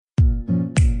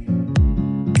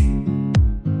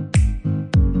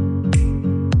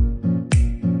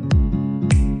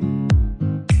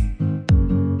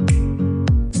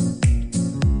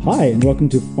Hi, and welcome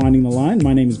to Finding the Line.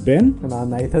 My name is Ben. And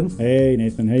I'm Nathan. Hey,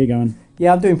 Nathan. How you going?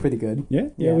 Yeah, I'm doing pretty good. Yeah.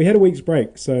 We had a week's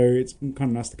break, so it's kind of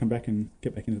nice to come back and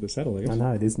get back into the saddle, I guess. I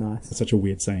know, it is nice. That's such a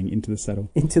weird saying, into the saddle.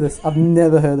 I've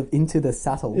never heard of into the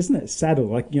saddle. Isn't it saddle?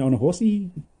 Like, you know, on a horsey,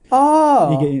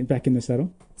 Oh! you get back in the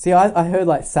saddle. See, I heard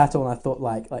like saddle and I thought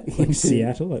like into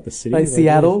Seattle, like the city. Like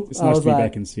Seattle? It's nice to be like,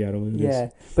 back in Seattle. Yeah.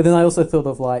 But then I also thought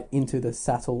of like into the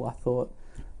saddle. I thought,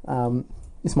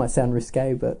 this might sound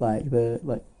risque, but like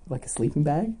like a sleeping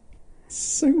bag.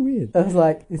 So weird. I was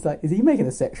like, is he making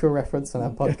a sexual reference on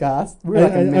our podcast?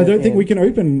 I don't think we can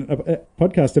open a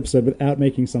podcast episode without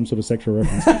making some sort of sexual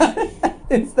reference.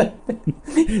 That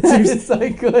is so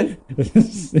good.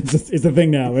 It's a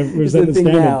thing now. It's a thing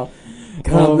now.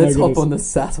 Come on, let's hop on the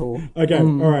saddle. Okay, all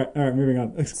right, moving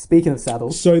on. Speaking of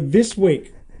saddles. So this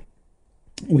week,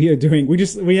 we had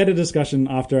a discussion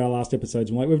after our last episodes.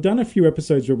 And we've done a few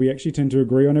episodes where we actually tend to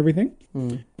agree on everything,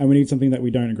 and we need something that we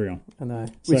don't agree on. I know,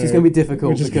 which is going to be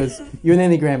difficult because you're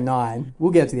an Enneagram 9.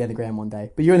 We'll get to the Enneagram one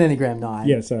day, but you're an Enneagram 9.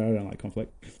 Yeah, so I don't like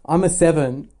conflict. I'm a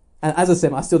 7, and as a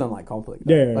 7, I still don't like conflict.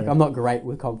 Yeah. I'm not great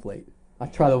with conflict. I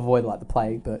try to avoid like the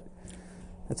plague, but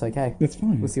that's okay. That's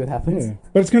fine. We'll see what happens. Yeah.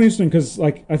 But it's kind of interesting because,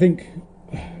 I think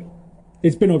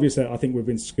it's been obvious that I think we've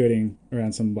been skirting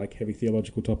around some heavy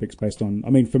theological topics based on. I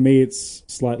mean, for me, it's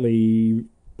slightly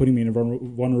putting me in a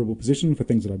vulnerable position for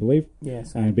things that I believe.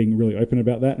 Yes. And being really open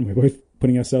about that, and we're both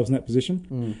putting ourselves in that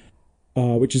position,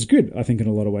 which is good, I think, in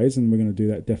a lot of ways, and we're going to do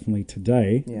that definitely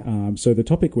today. Yeah. So the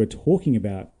topic we're talking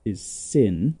about is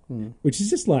sin, which is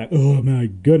just oh my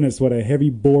goodness, what a heavy,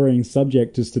 boring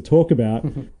subject just to talk about,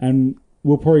 and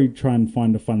we'll probably try and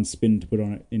find a fun spin to put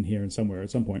on it in here and somewhere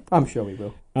at some point. I'm sure we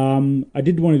will. I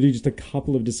did want to do just a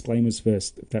couple of disclaimers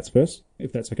first, if that's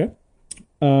okay.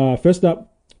 First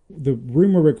up, the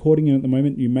room we're recording in at the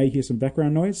moment, you may hear some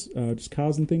background noise, just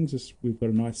cars and things. We've got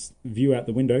a nice view out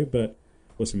the window, but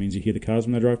also means you hear the cars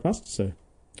when they drive past. So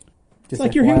it's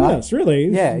like you're here with us, really.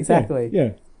 Yeah, exactly.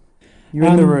 Yeah. You're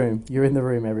in the room. You're in the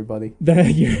room, everybody.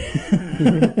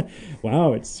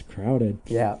 Wow, it's crowded.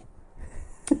 Yeah.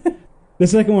 The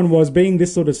second one was, being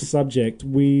this sort of subject,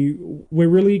 we're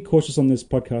really cautious on this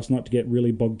podcast not to get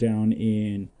really bogged down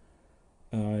in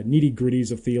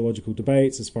nitty-gritties of theological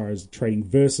debates as far as trading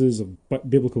verses, of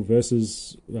biblical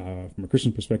verses from a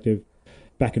Christian perspective,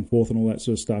 back and forth and all that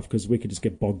sort of stuff, because we could just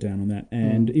get bogged down on that.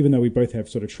 And even though we both have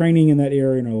sort of training in that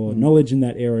area and a lot of knowledge in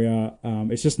that area,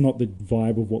 it's just not the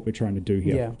vibe of what we're trying to do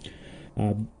here.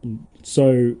 Yeah.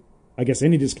 So I guess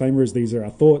any disclaimer is these are our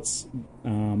thoughts,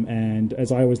 and as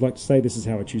I always like to say, this is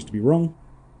how I choose to be wrong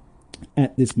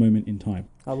at this moment in time.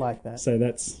 I like that. So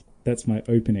that's my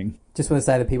opening. Just want to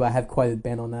say to people, I have quoted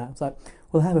Ben on that. It's like,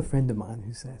 well, I have a friend of mine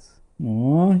who says,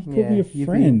 "Aw, you called me a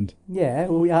friend." Yeah,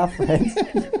 well, we are friends.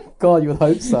 God, you would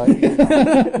hope so.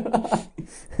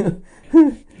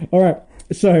 All right,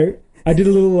 so I did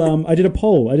a little. I did a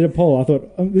poll. I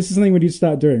thought this is something we need to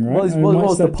start doing, right? What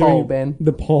was the poll, Ben?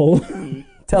 The poll.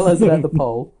 Tell us about the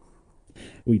poll.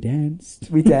 We danced.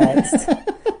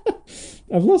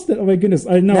 I've lost it. Oh my goodness!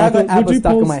 I know. Now I've got ABBA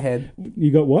stuck in my head.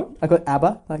 You got what? I got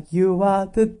ABBA. Like, you are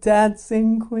the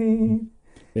dancing queen.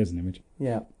 There's an image.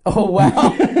 Yeah. Oh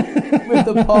wow! With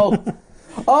the poll.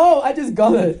 Oh, I just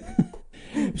got it.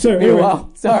 So anyway,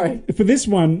 sorry. For this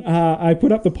one, I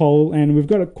put up the poll, and we've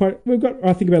got I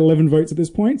think about 11 votes at this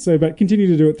point. So, but continue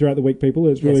to do it throughout the week, people.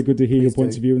 It's really good to hear your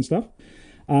points of view and stuff.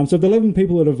 So the 11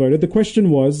 people that have voted, the question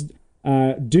was,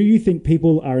 do you think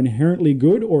people are inherently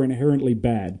good or inherently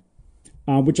bad?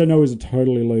 Which I know is a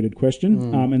totally loaded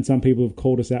question. And some people have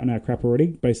called us out on our crap already,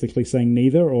 basically saying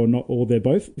neither or not, or they're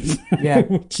both. Yeah.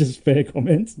 Which is fair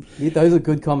comments. Yeah, those are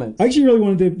good comments. I actually really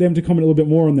wanted them to comment a little bit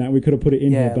more on that. We could have put it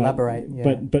in here. But, elaborate.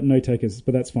 Yeah. But no takers,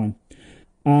 but that's fine.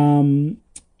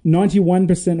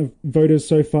 91% of voters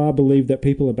so far believe that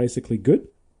people are basically good,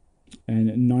 and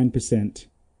 9%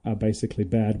 are basically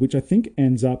bad, which I think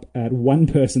ends up at one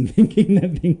person thinking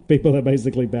that people are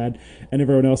basically bad, and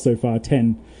everyone else so far,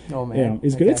 10,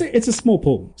 is good. It's a small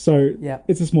pool, so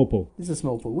it's a small pool. It's a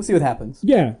small pool. We'll see what happens.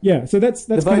 Yeah. So that's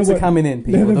the votes are coming in,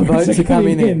 people. The votes are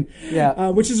coming in. Yeah,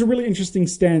 which is a really interesting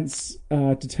stance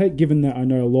to take, given that I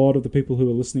know a lot of the people who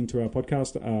are listening to our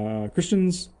podcast are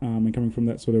Christians and coming from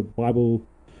that sort of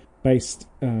Bible-based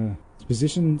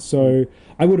position. So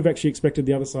I would have actually expected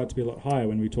the other side to be a lot higher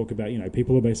when we talk about,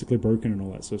 people are basically broken and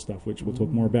all that sort of stuff, which we'll talk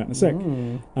more about in a sec.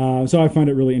 So I find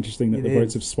it really interesting that the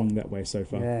votes have swung that way so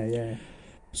far. Yeah.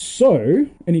 So,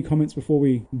 any comments before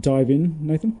we dive in,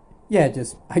 Nathan? Yeah,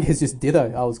 I guess just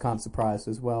ditto. I was kind of surprised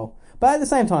as well. But at the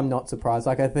same time, not surprised.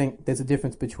 I think there's a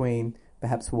difference between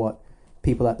perhaps what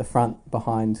people at the front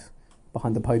behind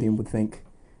the podium would think,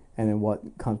 and then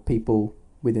what kind of people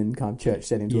within kind of church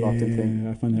settings would often think.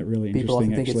 I find that really People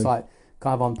interesting. often think it's like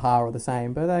kind of on par or the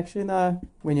same, but actually no.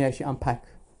 When you actually unpack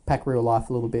real life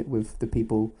a little bit with the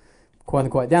people, quote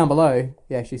unquote, down below,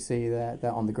 you actually see that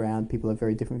on the ground people have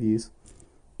very different views.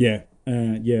 Yeah,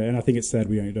 and I think it's sad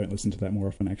we don't listen to that more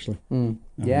often. Actually, we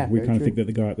kind of think that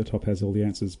the guy at the top has all the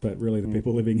answers, but really the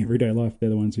people living everyday life, they're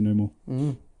the ones who know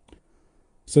more.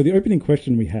 So the opening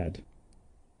question we had.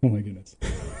 Oh my goodness!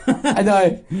 I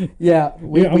know. Yeah,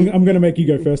 I'm going to make you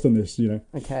go first on this.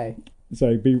 Okay.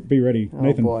 So be ready,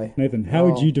 Nathan. Boy. Nathan, how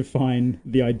would you define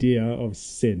the idea of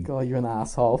sin? God, you're an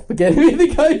asshole for getting me to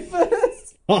go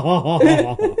first.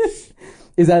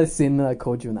 Is that a sin that I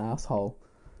called you an asshole?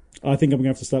 I think I'm going to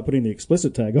have to start putting the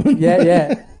explicit tag on.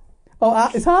 Yeah.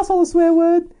 Oh, is asshole a swear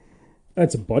word?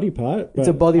 It's a body part. But it's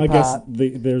a body part. I guess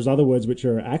there's other words which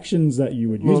are actions that you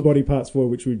would use body parts for,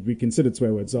 which would be considered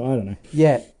swear words. So I don't know.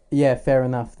 Yeah, fair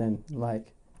enough then.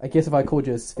 Like, I guess if I called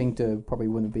you a sphincter, probably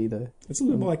wouldn't be the... It's a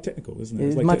little more like technical, isn't it?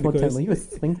 It's like much more technical. You're a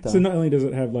sphincter. So not only does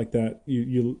it have like that,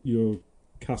 you're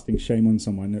casting shame on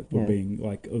someone for being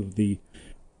like of the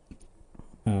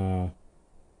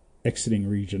exiting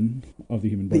region of the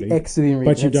human body. The exiting region.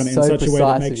 But you've done it in such a way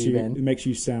that it makes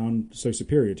you sound so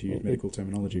superior to your medical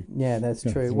terminology. Yeah, that's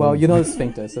true. Well, you're not a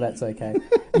sphincter, so that's okay.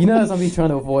 You know, something trying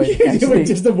to avoid. We're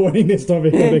just avoiding this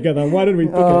topic altogether. Why did we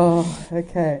pick it?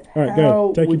 Okay. All right,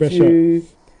 go. Take your best shot.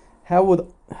 How would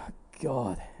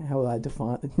I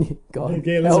define it? God,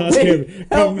 okay, let's ask him.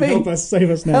 Help us, save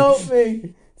us now. Help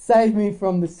me. Save me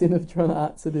from the sin of trying to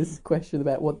answer this question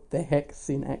about what the heck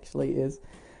sin actually is.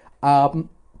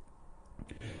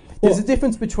 There's a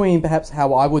difference between perhaps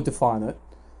how I would define it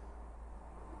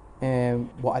and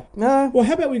what no. Well,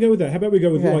 how about we go with that? How about we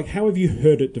go with like how have you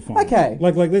heard it defined? Okay.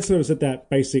 Like let's sort of set that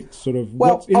basic sort of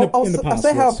I'll in the past. I'll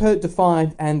say how I've heard it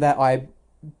defined, and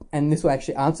this will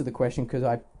actually answer the question because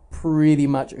I pretty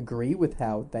much agree with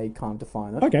how they kind of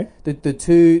define it. Okay. The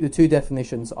two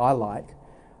definitions I like.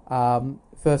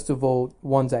 First of all,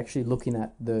 one's actually looking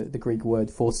at the Greek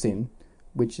word for sin,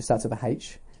 which starts with a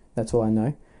H. That's all I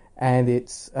know. And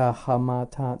it's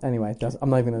hamatan. Anyway, I'm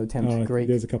not even going to attempt Greek.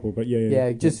 There's a couple, but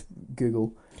yeah. Just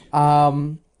Google.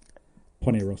 Poneros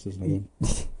is another one.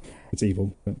 It's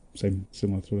evil, but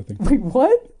similar sort of thing. Wait,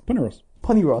 what? Poneros.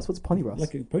 Poneros. What's Poneros?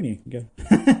 Like a pony. Yeah.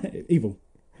 Evil.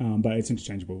 But it's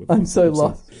interchangeable with. I'm so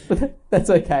lost. But that's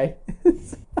okay.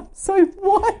 So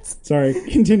what? Sorry.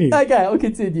 Continue. Okay, I'll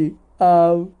continue.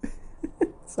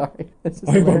 Sorry.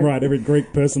 I'm right. Every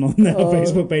Greek person on their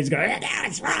Facebook page going, no,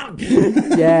 it's wrong.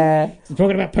 Yeah. I'm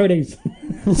talking about ponies.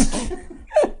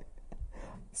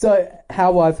 So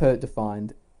how I've heard it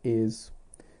defined is,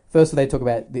 first they talk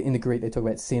about, in the Greek, they talk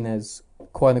about sin as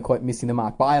quote unquote missing the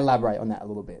mark, but I elaborate on that a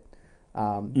little bit.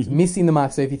 Missing the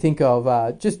mark, so if you think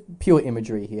of just pure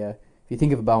imagery here, if you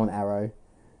think of a bow and arrow,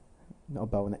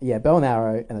 bow and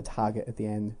arrow and a target at the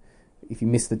end, if you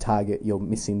miss the target, you're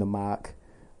missing the mark.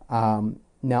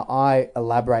 Now, I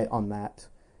elaborate on that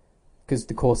because,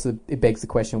 of course, it begs the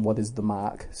question, what is the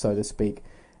mark, so to speak?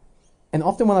 And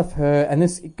often when I've heard, and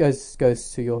this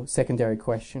goes to your secondary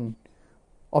question,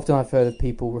 often I've heard of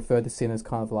people refer to sin as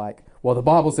kind of like, well, the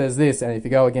Bible says this, and if you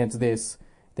go against this,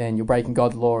 then you're breaking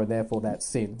God's law, and therefore that's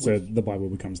sin. So the Bible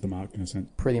becomes the mark, in a sense.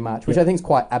 Pretty much, which I think is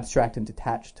quite abstract and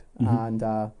detached.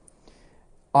 And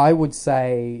I would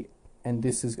say, and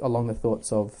this is along the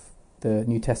thoughts of the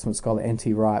New Testament scholar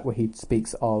N.T. Wright, where he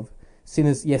speaks of sin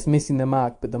as, yes, missing the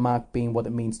mark, but the mark being what it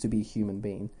means to be a human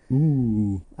being.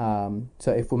 Ooh.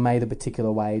 So if we're made a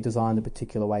particular way, designed a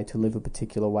particular way, to live a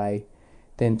particular way,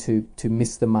 then to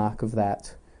miss the mark of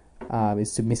that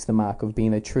is to miss the mark of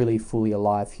being a truly, fully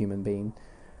alive human being,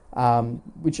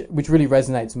 which really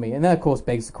resonates with me. And that, of course,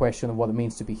 begs the question of what it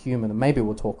means to be human. And maybe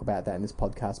we'll talk about that in this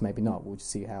podcast, maybe not. We'll just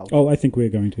see how... Oh, I think we're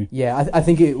going to. Yeah, I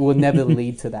think it will never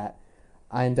lead to that.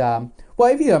 And, well,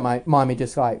 if you don't mind me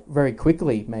just like very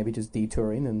quickly, maybe just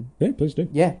detouring and... Yeah, please do.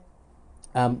 Yeah.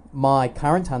 My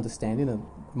current understanding, and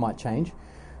it might change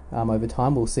over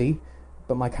time, we'll see,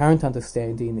 but my current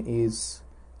understanding is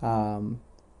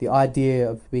the idea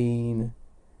of being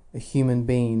a human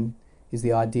being is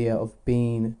the idea of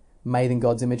being made in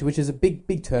God's image, which is a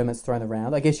big term that's thrown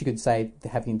around. I guess you could say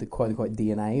having the quote-unquote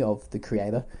DNA of the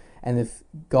Creator. And if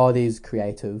God is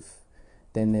creative,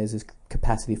 then there's this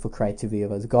capacity for creativity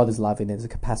of us. God is loving, there's a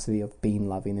capacity of being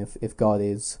loving. If God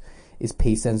is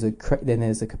peace, then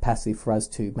there's a capacity for us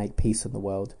to make peace in the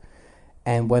world.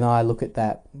 And when I look at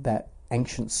that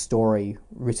ancient story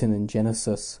written in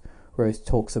Genesis, where it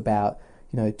talks about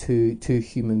two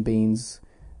human beings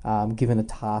given a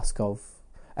task of,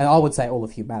 and I would say all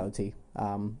of humanity,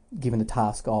 given the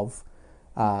task of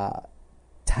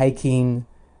taking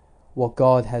what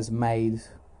God has made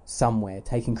somewhere,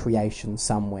 taking creation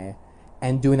somewhere,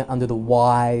 and doing it under the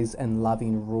wise and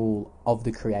loving rule of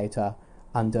the Creator,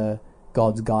 under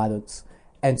God's guidance.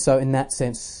 And so in that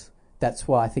sense, that's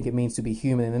what I think it means to be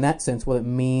human. And in that sense, what it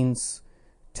means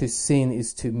to sin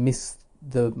is to miss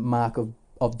the mark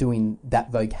of doing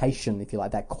that vocation, if you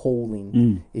like, that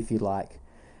calling, if you like.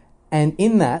 And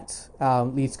in that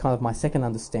leads kind of my second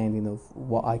understanding of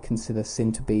what I consider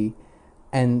sin to be.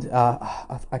 And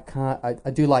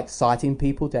I do like citing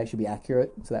people to actually be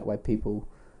accurate, so that way people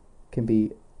can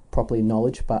be properly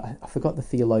acknowledged. But I forgot the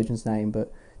theologian's name,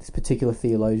 but this particular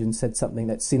theologian said something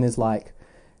that sin is like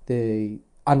the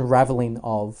unraveling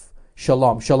of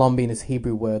shalom. Shalom being this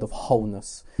Hebrew word of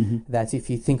wholeness. Mm-hmm. That if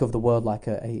you think of the world like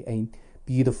a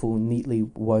beautiful, neatly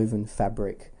woven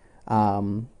fabric,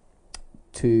 that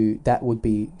would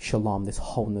be shalom, this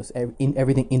wholeness,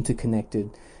 everything interconnected,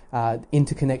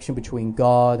 interconnection between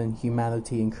God and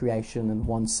humanity and creation and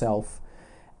oneself,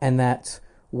 and that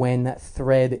when that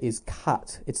thread is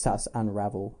cut, it starts to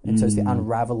unravel. And so it's the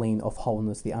unraveling of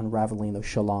wholeness, the unraveling of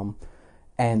shalom.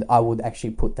 And I would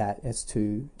actually put that as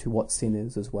to what sin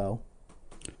is as well.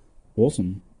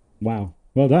 Awesome. Wow.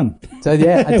 Well done. So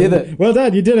yeah, I did it. Well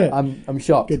done. You did it. I'm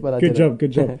shocked. Good job.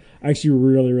 Good job. I actually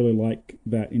really, really like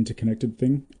that interconnected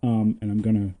thing. And I'm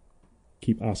going to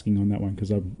keep asking on that one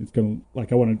because I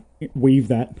want to weave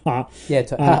that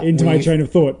into my train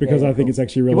of thought because I think it's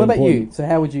actually really important. What about you? So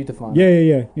how would you define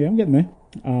it? Yeah, I'm getting there.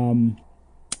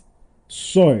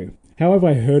 So how have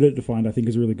I heard it defined? I think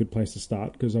is a really good place to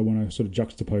start because I want to sort of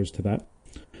juxtapose to that.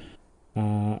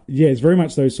 It's very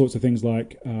much those sorts of things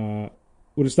like,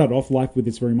 would have started off life with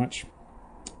this very much,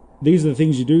 these are the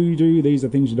things you do, these are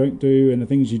the things you don't do, and the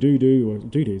things you do, or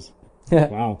do-dos.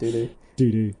 Wow.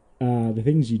 Do-do. The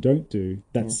things you don't do,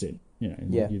 that's sin. You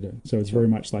do. So it's very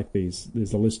much like these.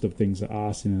 There's a list of things that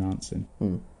are sin and aren't sin,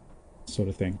 sort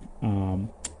of thing.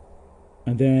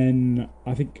 And then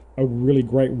I think a really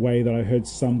great way that I heard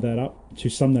sum that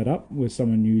up was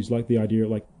someone used like the idea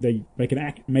like they made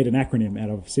an acronym out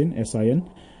of sin, S-I-N,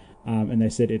 and they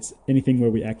said it's anything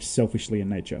where we act selfishly in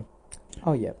nature.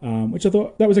 Oh yeah. Which I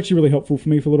thought that was actually really helpful for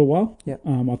me for a little while. Yeah.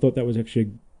 I thought that was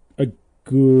actually a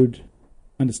good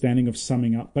understanding of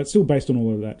summing up, but still based on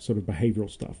all of that sort of behavioural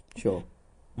stuff. Sure.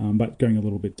 But going a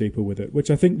little bit deeper with it,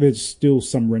 which I think there's still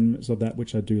some remnants of that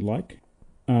which I do like.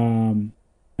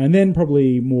 And then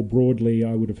probably more broadly,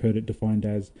 I would have heard it defined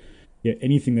as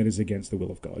anything that is against the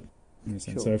will of God. In a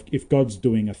sense. Sure. So if God's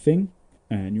doing a thing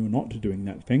and you're not doing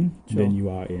that thing, then you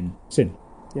are in sin.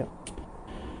 Yeah.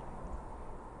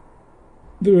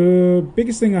 The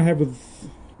biggest thing I have with,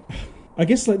 I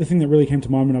guess like the thing that really came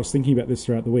to mind when I was thinking about this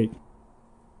throughout the week,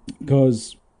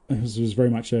 because this was very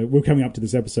much we're coming up to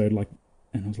this episode and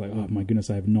I was like, oh my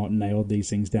goodness, I have not nailed these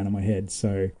things down in my head.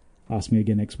 So ask me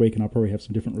again next week and I'll probably have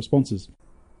some different responses.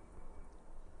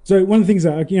 So one of the things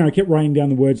that, I kept writing down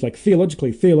the words like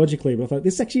theologically, but I thought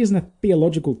this actually isn't a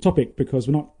theological topic because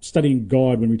we're not studying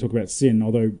God when we talk about sin,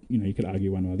 although, you could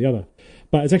argue one or the other.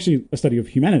 But it's actually a study of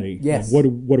humanity. Yes. What do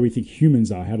we think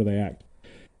humans are? How do they act?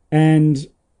 And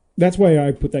that's why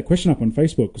I put that question up on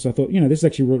Facebook because I thought, this is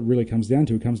actually what it really comes down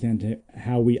to. It comes down to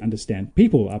how we understand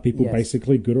people. Are people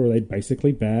basically good or are they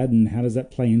basically bad? And how does that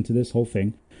play into this whole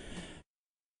thing?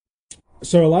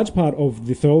 So a large part of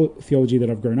the theology that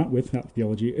I've grown up with, not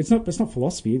theology, it's not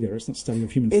philosophy either. It's not study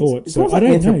of human thought. It's like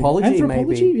anthropology,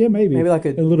 maybe. Yeah, maybe. Maybe like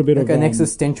a little bit of an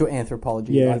existential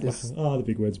anthropology. Yeah. Like the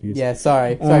big words. Because, yeah.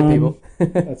 Sorry, people.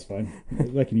 That's fine.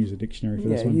 They can use a dictionary for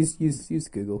this one. Use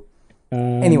Google.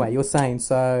 Anyway, you're saying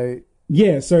so.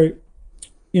 Yeah. So,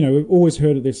 we've always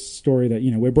heard of this story that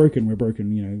we're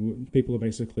broken. People are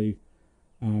basically.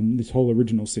 This whole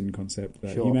original sin concept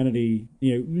that humanity,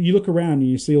 you look around and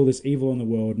you see all this evil in the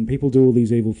world and people do all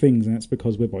these evil things and that's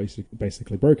because we're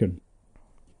basically broken.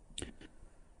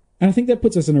 And I think that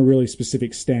puts us in a really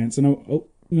specific stance and I'm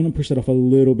going to push that off a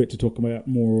little bit to talk about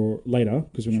more later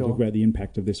because we're going to talk about the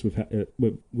impact of this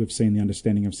we've seen the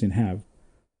understanding of sin have.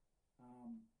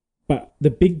 But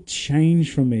the big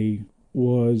change for me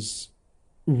was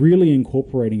really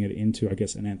incorporating it into, I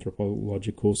guess, an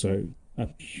anthropological, so a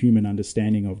human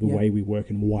understanding of the way we work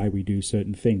and why we do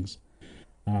certain things.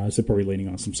 So probably leaning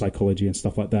on some psychology and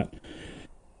stuff like that.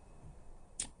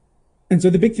 And so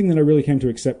the big thing that I really came to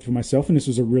accept for myself, and this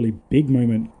was a really big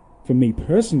moment for me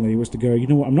personally, was to go, you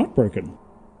know what, I'm not broken.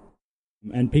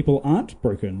 And people aren't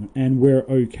broken, and we're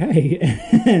okay.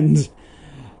 And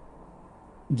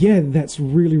that's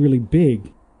really, really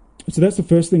big. So that's the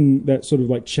first thing that sort of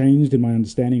like changed in my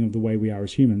understanding of the way we are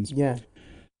as humans. Yeah.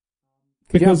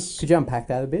 Could you unpack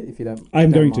that a bit if you don't?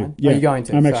 I'm going to. Yeah, Are you going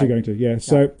to? I'm actually going to. Yeah.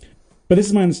 So But this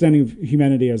is my understanding of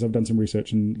humanity as I've done some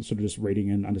research and sort of just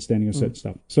reading and understanding of certain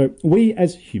stuff. So we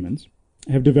as humans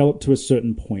have developed to a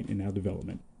certain point in our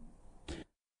development.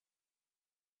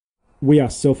 We are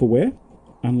self-aware,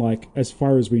 unlike, as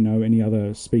far as we know, any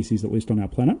other species, at least on our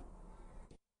planet.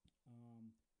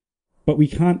 But we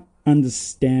can't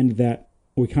understand that,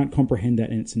 or we can't comprehend that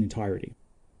in its entirety.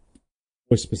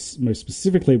 Most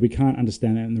specifically, we can't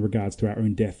understand that in regards to our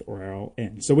own death or our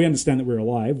end. So we understand that we're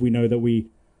alive. We know that we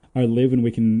are live, and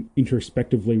we can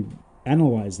introspectively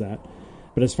analyze that.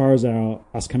 But as far as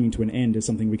us coming to an end is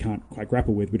something we can't quite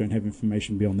grapple with. We don't have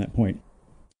information beyond that point.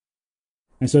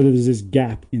 And so there's this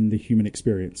gap in the human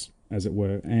experience, as it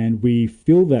were. And we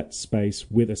fill that space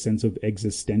with a sense of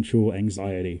existential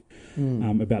anxiety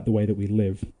about the way that we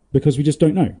live, because we just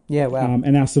don't know. Yeah, wow.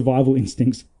 And our survival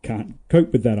instincts can't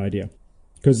cope with that idea.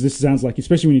 Because this sounds like,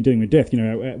 especially when you're dealing with death,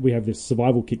 we have this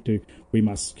survival kick to, we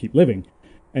must keep living.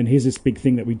 And here's this big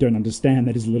thing that we don't understand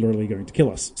that is literally going to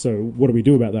kill us. So what do we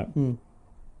do about that?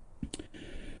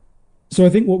 So I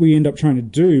think what we end up trying to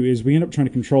do is we end up trying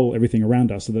to control everything around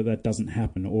us so that that doesn't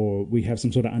happen, or we have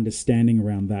some sort of understanding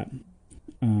around that.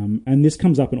 And this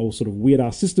comes up in all sort of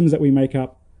weird-ass systems that we make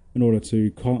up in order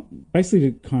to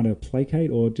basically to kind of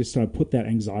placate or just sort of put that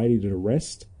anxiety to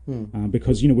rest.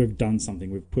 Because, we've done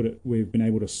something. We've been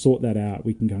able to sort that out.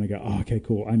 We can kind of go, oh, okay,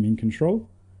 cool, I'm in control.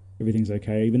 Everything's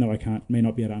okay. Even though may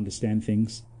not be able to understand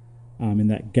things in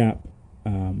that gap,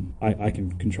 I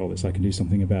can control this. I can do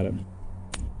something about it.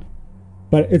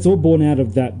 But it's all born out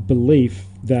of that belief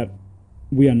that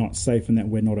we are not safe and that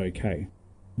we're not okay,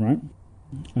 right?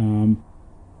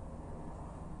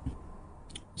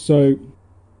 So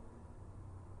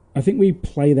I think we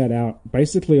play that out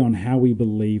basically on how we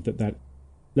believe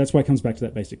that's why it comes back to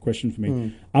that basic question for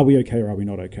me. Are we okay or are we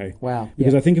not okay? Wow.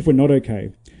 Because I think if we're not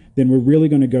okay, then we're really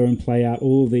going to go and play out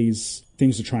all of these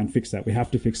things to try and fix that. We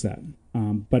have to fix that.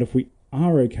 But if we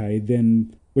are okay,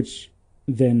 then it's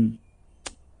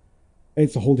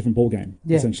a whole different ballgame,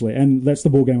 essentially. And that's the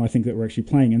ballgame I think that we're actually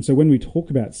playing. And so when we talk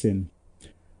about sin,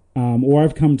 or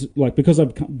I've come to, because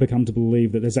I've become to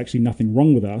believe that there's actually nothing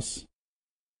wrong with us,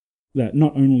 that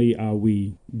not only are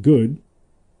we good,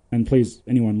 and please,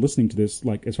 anyone listening to this,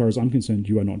 as far as I'm concerned,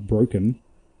 you are not broken.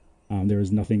 There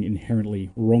is nothing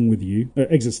inherently wrong with you,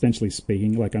 existentially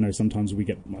speaking. I know sometimes we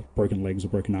get broken legs or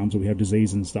broken arms, or we have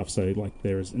disease and stuff. So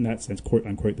there is, in that sense, quote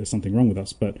unquote, there's something wrong with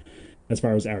us. But as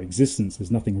far as our existence,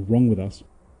 there's nothing wrong with us.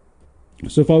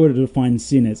 So if I were to define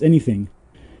sin as anything,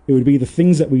 it would be the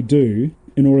things that we do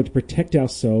in order to protect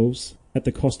ourselves at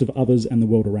the cost of others and the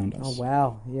world around us. Oh,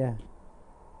 wow. Yeah.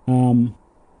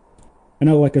 I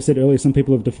know, like I said earlier, some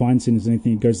people have defined sin as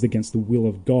anything that goes against the will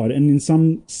of God. And in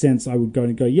some sense, I would go,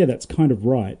 yeah, that's kind of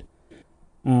right.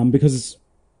 Because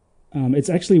it's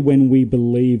actually when we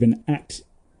believe and act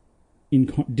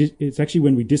it's actually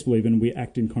when we disbelieve and we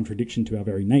act in contradiction to our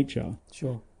very nature.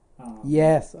 Sure.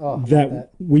 Yes. That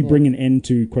we bring an end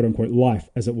to, quote unquote, life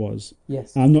as it was.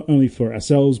 Yes. Not only for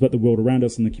ourselves, but the world around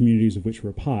us and the communities of which we're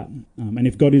a part. And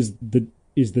if God is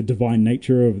the divine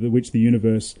nature of which the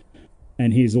universe,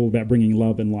 and He's all about bringing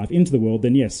love and life into the world,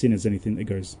 then yes, sin is anything that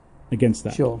goes against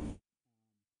that. Sure.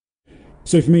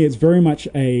 So for me, it's very much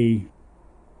an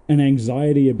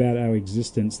anxiety about our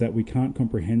existence, that we can't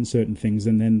comprehend certain things,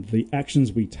 and then the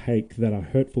actions we take that are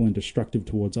hurtful and destructive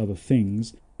towards other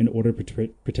things in order to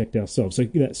protect ourselves. So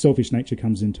that selfish nature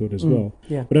comes into it as well.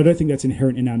 Yeah. But I don't think that's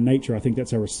inherent in our nature. I think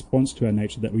that's our response to our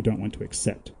nature that we don't want to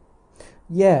accept.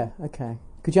 Yeah, okay.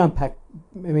 Could you unpack,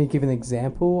 give an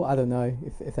example? I don't know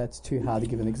if that's too hard to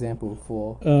give an example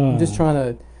for. I'm just trying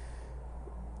to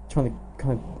kind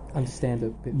of understand it a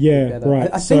bit better.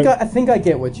 Right. I think I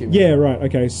get what you mean. Yeah, right.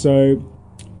 Okay, so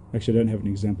actually I don't have an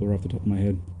example off the top of my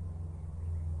head.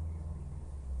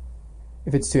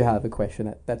 If it's too hard of a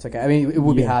question, that's okay. It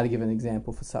would be hard to give an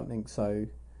example for something, so...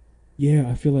 Yeah,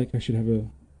 I feel like I should have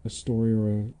a story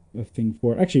or a thing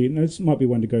for it. Actually, no, this might be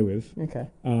one to go with. Okay.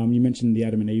 You mentioned the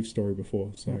Adam and Eve story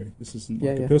before, so this isn't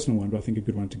a personal one, but I think a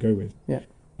good one to go with. Yeah.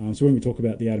 So when we talk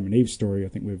about the Adam and Eve story, I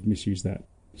think we've misused that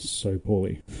so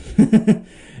poorly. And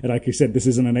like you said, this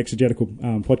isn't an exegetical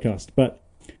podcast, but,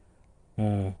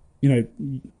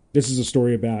 this is a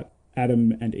story about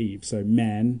Adam and Eve, so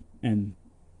man and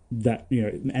that,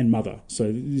 and mother.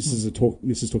 So this is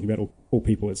talking about all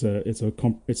people. It's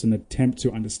an attempt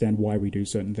to understand why we do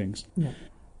certain things. Yeah.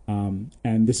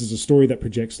 And this is a story that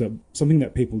projects that something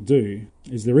that people do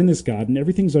is they're in this garden,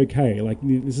 everything's okay.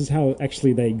 This is how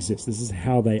actually they exist. This is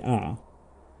how they are.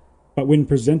 But when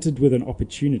presented with an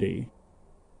opportunity,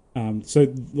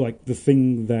 the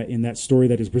thing that in that story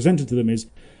that is presented to them is,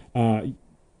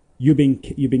 you're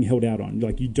being held out on.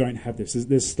 Like, you don't have this.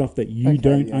 There's stuff that you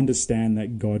don't understand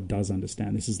that God does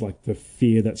understand. This is like the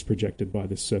fear that's projected by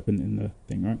this serpent in the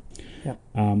thing, right? Yeah.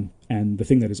 And the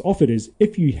thing that is offered is,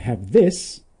 if you have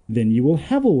this, then you will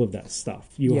have all of that stuff.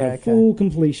 You will have full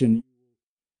completion.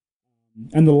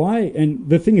 And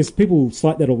the thing is, people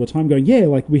cite that all the time, going, "Yeah,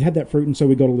 like we had that fruit, and so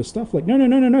we got all this stuff." Like,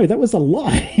 no, that was a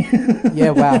lie. Yeah,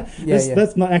 wow.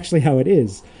 That's not actually how it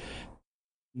is.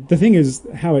 The thing is,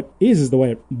 how it is the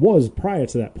way it was prior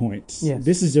to that point. Yes.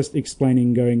 This is just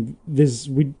explaining, going,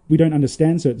 we don't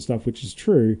understand certain stuff, which is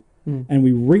true, and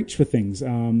we reach for things.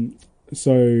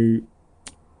 So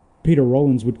Peter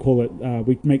Rollins would call it,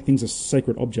 we make things a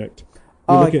sacred object.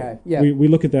 We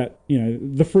look at that,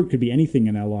 the fruit could be anything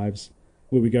in our lives,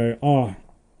 where we go, oh,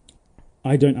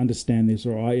 I don't understand this,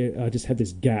 or I just have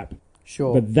this gap.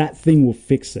 Sure. But that thing will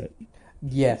fix it.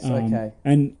 Yes, okay.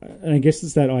 And I guess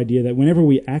it's that idea that whenever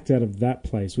we act out of that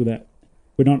place, we're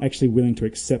not actually willing to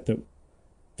accept that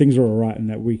things are all right and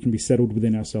that we can be settled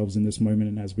within ourselves in this moment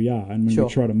and as we are. And when we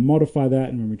try to modify that,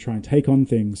 and when we try and take on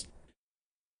things,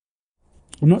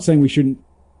 I'm not saying we shouldn't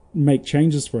make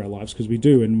changes for our lives, because we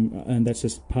do, and that's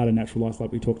just part of natural life,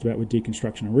 like we talked about with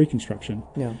deconstruction and reconstruction.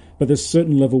 Yeah. But there's a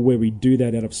certain level where we do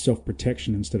that out of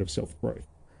self-protection instead of self-growth.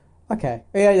 Okay.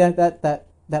 Yeah,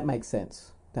 that makes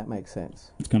sense. That makes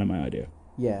sense. It's kind of my idea.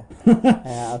 Yeah.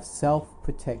 Of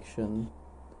self-protection.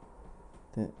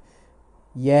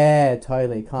 Yeah,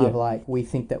 totally. Kind of like, we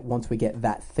think that once we get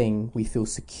that thing, we feel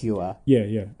secure.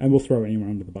 Yeah. And we'll throw anyone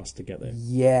under the bus to get there.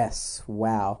 Yes.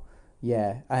 Wow.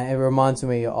 Yeah. And it reminds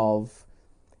me of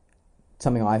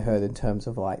something I heard in terms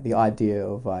of like the idea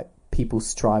of like people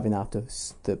striving after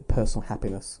the personal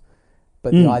happiness.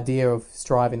 But the idea of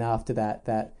striving after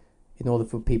that in order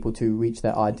for people to reach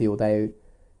that ideal,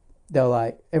 they'll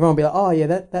like, everyone will be like, oh yeah,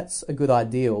 that's a good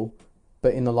ideal,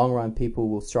 but in the long run, people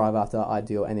will strive after that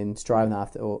ideal, and in striving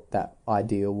after that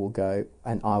ideal will go,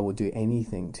 and I will do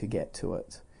anything to get to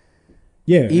it.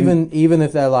 Yeah. Even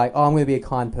if they're like, oh, I'm going to be a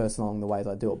kind person along the way as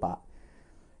I do it, but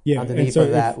underneath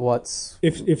of that,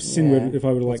 if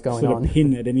I would like sort of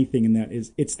pin at anything in that,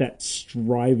 it's that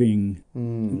striving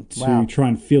to try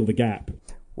and fill the gap.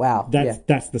 Wow.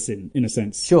 That's the sin, in a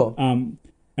sense. Sure. And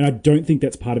I don't think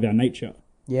that's part of our nature.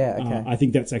 Yeah, okay. I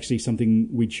think that's actually something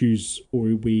we choose,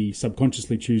 or we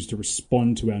subconsciously choose to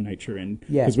respond to our nature in,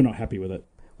 because we're not happy with it.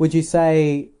 Would you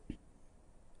say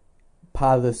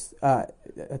part of this,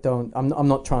 I'm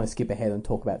not trying to skip ahead and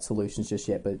talk about solutions just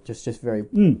yet, but just very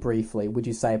briefly, would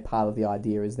you say part of the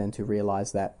idea is then to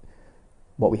realize that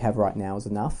what we have right now is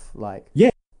enough? Like, yeah.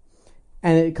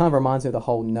 And it kind of reminds me of the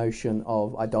whole notion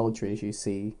of idolatry, as you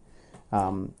see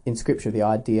in Scripture, the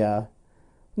idea,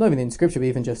 not even in Scripture, but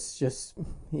even just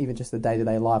the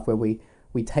day-to-day life, where we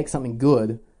take something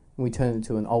good and we turn it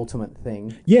into an ultimate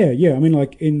thing. Yeah. I mean,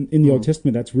 like in the Old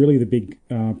Testament, that's really the big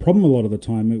problem a lot of the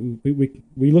time.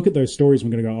 We look at those stories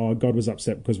and we're going to go, oh, God was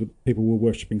upset because people were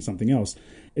worshipping something else.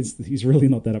 He's really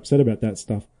not that upset about that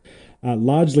stuff.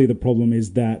 Largely the problem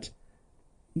is that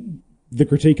the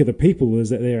critique of the people is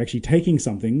that they're actually taking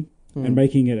something and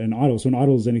making it an idol. So an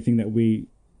idol is anything that we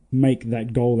make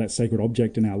that goal, that sacred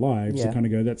object in our lives, to kind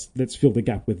of go, let's fill the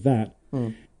gap with that.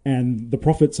 And the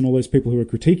prophets and all those people who were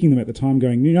critiquing them at the time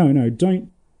going, no,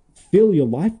 don't fill your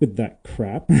life with that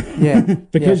crap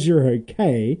because you're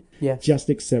okay. Yes. Just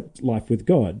accept life with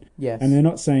God. Yes. And they're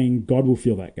not saying God will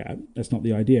fill that gap. That's not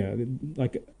the idea.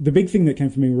 Like, the big thing that came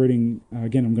from me reading,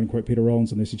 again, I'm going to quote Peter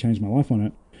Rollins on this, he changed my life on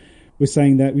it, was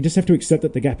saying that we just have to accept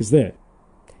that the gap is there.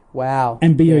 Wow.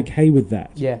 And be okay with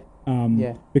that. Yeah.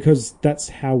 Because that's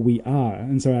how we are.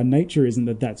 And so our nature isn't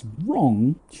that that's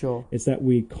wrong. Sure. It's that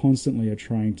we constantly are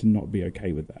trying to not be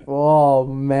okay with that. Oh,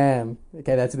 man.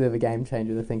 Okay, that's a bit of a game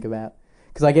changer to think about.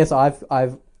 Because I guess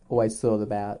I've always thought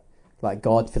about, like,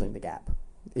 God filling the gap,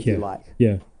 if you like.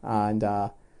 Yeah. And,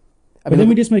 but then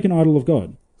we just make an idol of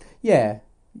God. Yeah.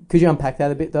 Could you unpack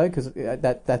that a bit, though? Because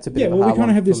that's a bit of a hard one. Yeah, well, we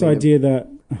kind of have this idea that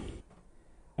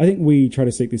I think we try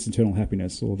to seek this internal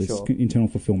happiness or this internal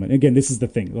fulfillment. Again, this is the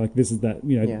thing. Like, this is that,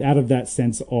 out of that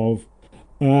sense of,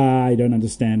 I don't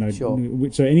understand.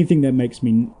 So anything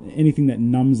that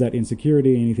numbs that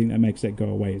insecurity, anything that makes that go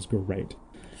away is great.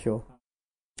 Sure.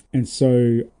 And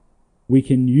so we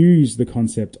can use the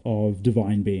concept of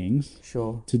divine beings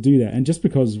to do that. And just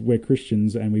because we're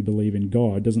Christians and we believe in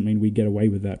God doesn't mean we get away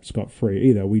with that scot-free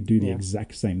either. We do the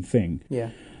exact same thing.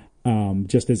 Yeah.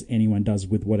 Just as anyone does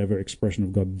with whatever expression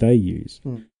of God they use.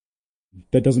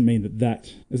 That doesn't mean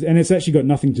that and it's actually got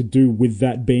nothing to do with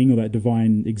that being or that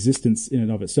divine existence in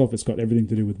and of itself. It's got everything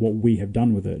to do with what we have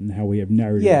done with it and how we have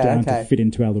narrowed it down to fit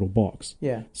into our little box.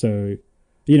 Yeah. So,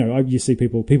 you see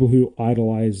people who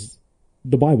idolize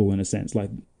the Bible in a sense.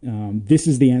 Like, this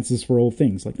is the answers for all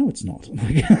things. Like, no, it's not.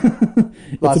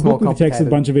 It's Life's a book more with text with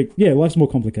a bunch of life's more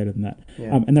complicated than that,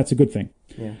 and that's a good thing.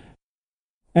 Yeah.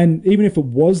 And even if it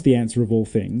was the answer of all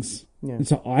things,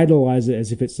 to idolize it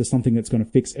as if it's just something that's going to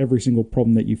fix every single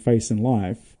problem that you face in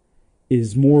life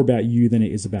is more about you than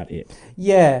it is about it.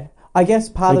 Yeah, I guess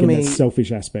part of me, that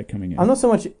selfish aspect coming in. I'm not so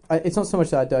much. It's not so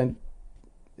much that I don't.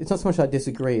 It's not so much that I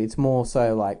disagree. It's more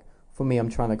so like for me, I'm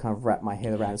trying to kind of wrap my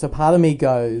head around it. So part of me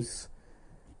goes,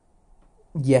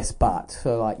 yes, but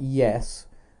so like yes,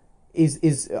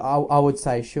 I would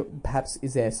say perhaps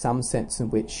is there some sense in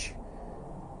which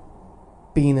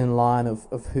being in line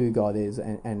of who God is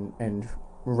and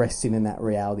resting in that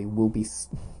reality will be.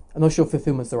 I'm not sure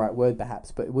fulfillment's the right word,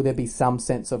 perhaps, but will there be some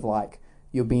sense of like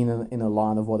you're being in a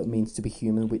line of what it means to be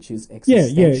human, which is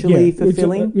existentially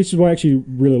fulfilling? Which is why I actually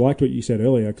really liked what you said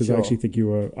earlier, because I actually think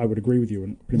I would agree with you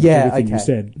on pretty much everything you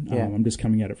said. I'm just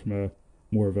coming at it from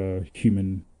more of a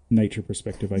human nature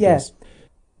perspective, I guess.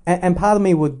 And part of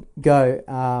me would go,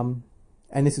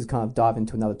 and this is kind of dive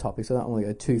into another topic, so I don't want to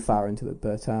go too far into it,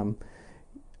 but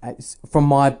from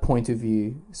my point of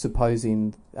view,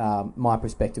 supposing my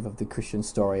perspective of the Christian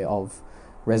story of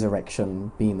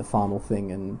resurrection being the final thing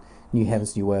and new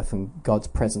heavens, new earth, and God's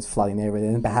presence flooding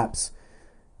everything, and perhaps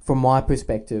from my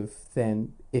perspective,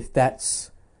 then if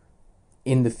that's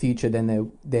in the future, then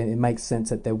it makes sense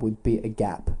that there would be a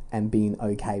gap and being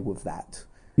okay with that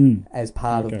as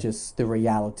part of just the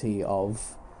reality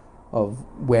of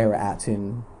where we're at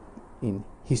in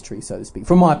history, so to speak,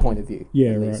 from my point of view.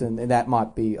 Yeah, at least. right. And that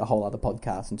might be a whole other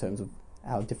podcast in terms of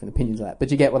our different opinions of that.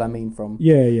 But you get what I mean from...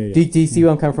 Yeah. Do you see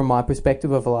where I'm coming from my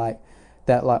perspective of like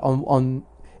that, like on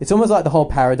it's almost like the whole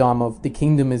paradigm of the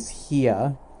kingdom is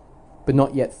here, but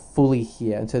not yet fully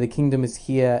here. And so the kingdom is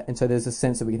here, and so there's a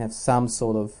sense that we can have some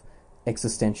sort of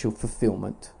existential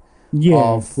fulfillment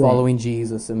of following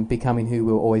Jesus and becoming who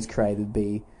we were always created to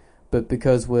be. But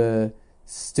because we're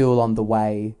still on the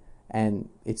way, and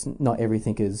it's not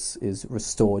everything is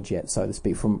restored yet, so to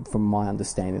speak, from my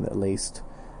understanding at least.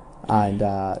 And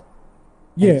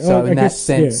so in that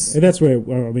sense, that's where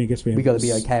I guess we got to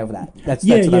be okay with that. That's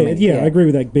what I mean. I agree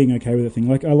with that, being okay with the thing.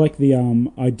 Like I like the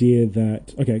idea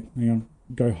that hang on,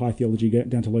 go high theology, get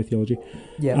down to low theology.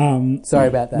 Yeah. Sorry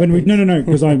about that. When we no,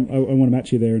 because I want to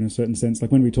match you there in a certain sense.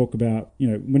 Like when we talk about,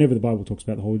 whenever the Bible talks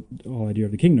about the whole idea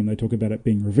of the kingdom, they talk about it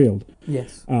being revealed.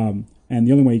 Yes. And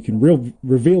the only way you can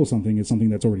reveal something is something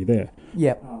that's already there.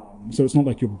 Yep. So it's not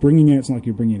like you're bringing it. It's not like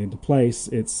you're bringing it into place.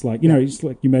 It's like, it's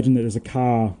like you imagine that there's a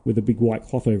car with a big white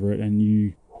cloth over it, and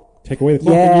you take away the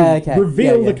cloth and you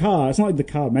reveal the car. It's not like the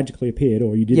car magically appeared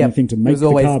or you did anything to make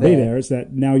the car be there. It's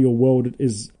that now your world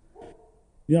is...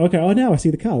 okay, now I see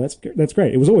the car. That's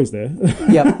great. It was always there.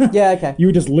 Yep. Yeah, okay. You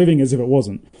were just living as if it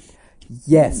wasn't.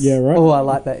 Yes. Yeah, right. Oh, I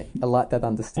like that. I like that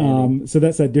understanding. So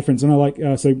that's that difference. And I like,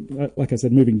 like I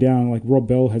said, moving down, like Rob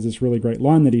Bell has this really great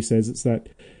line that he says. It's that,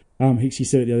 he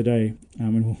said it the other day,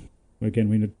 and we're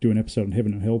going to do an episode on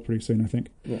heaven and hell pretty soon, I think.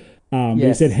 Yeah.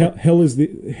 He said hell is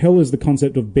the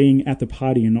concept of being at the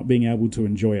party and not being able to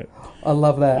enjoy it. I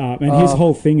love that. And his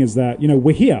whole thing is that,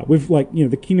 we're here. We've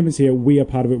the kingdom is here. We are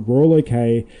part of it. We're all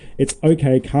okay. It's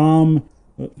okay. Calm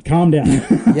down.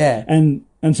 Yeah.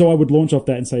 And so I would launch off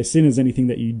that and say sin is anything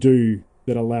that you do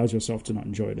that allows yourself to not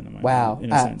enjoy it in the moment. Wow.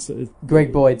 In a sense.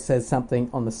 Greg Boyd says something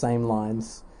on the same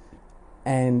lines,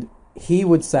 and he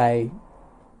would say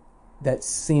that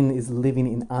sin is living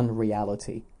in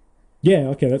unreality. Yeah,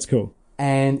 okay, that's cool.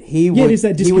 And he would... there's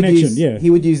that disconnection,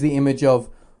 He would use the image of,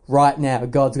 right now,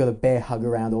 God's got a bear hug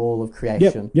around all of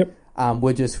creation. Yep.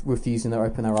 We're just refusing to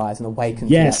open our eyes and awaken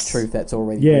to that truth that's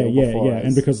already real before us.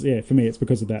 And because, for me, it's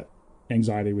because of that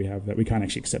anxiety we have that we can't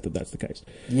actually accept that that's the case.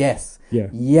 Yes. Yeah.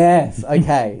 Yes.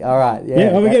 Okay. All right.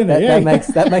 Yeah. We're getting there.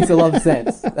 That makes a lot of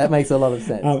sense. That makes a lot of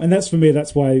sense. And that's for me.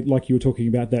 That's why, like you were talking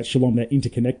about that shalom, that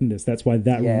interconnectedness. That's why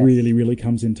that really, really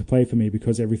comes into play for me,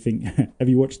 because everything. Have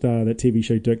you watched that TV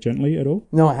show Dirk Gently at all?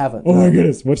 No, I haven't. Oh my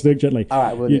goodness, watch Dirk Gently. All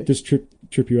right, we'll do. Just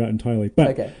trip you out entirely.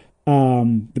 But okay.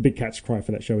 The big catch cry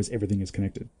for that show is everything is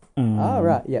connected.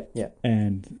 Right. Yep.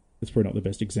 And it's probably not the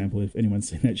best example if anyone's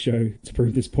seen that show to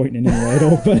prove this point in any way at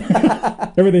all, but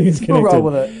everything is connected. We'll roll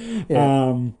with it.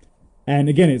 Yeah. And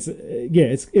again, it's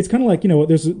kind of like,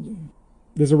 there's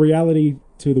a reality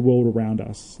to the world around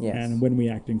us, and when we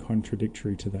act in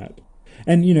contradictory to that.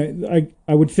 And,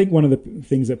 I would think one of the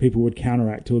things that people would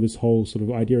counteract to this whole sort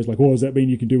of idea is like, well, does that mean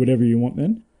you can do whatever you want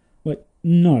then? Like,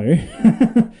 no,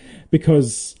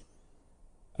 because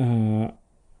we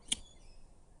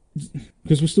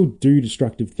still do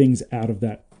destructive things out of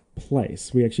that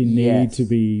place. We actually need to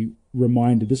be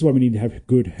reminded. This is why we need to have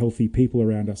good, healthy people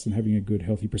around us and having a good,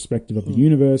 healthy perspective of the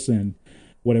universe and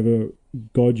whatever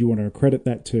God you want to accredit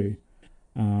that to.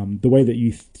 The way that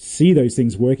you see those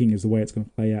things working is the way it's going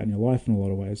to play out in your life in a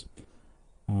lot of ways.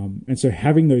 And so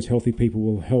having those healthy people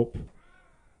will help,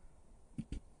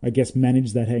 I guess,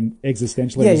 manage that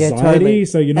existential anxiety. Totally.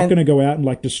 So you're not going to go out and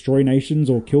like destroy nations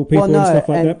or kill people and stuff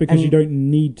like that, because you don't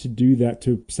need to do that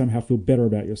to somehow feel better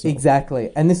about yourself.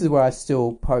 Exactly. And this is where I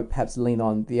still perhaps lean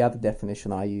on the other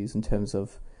definition I use in terms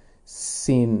of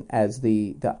sin as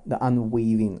the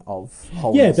unweaving of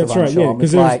holiness. Yeah, that's right. Yeah,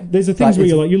 because there's the things where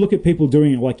you look at people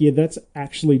doing it like, that's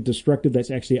actually destructive.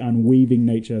 That's actually unweaving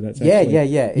nature. That's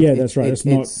that's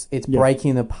right. It's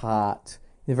breaking apart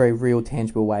in very real,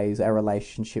 tangible ways our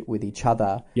relationship with each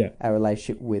other, our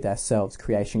relationship with ourselves,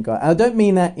 creation, God. And I don't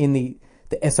mean that in the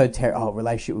esoteric,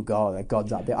 relationship with God, like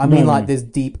God's up there. I mean, there's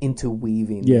deep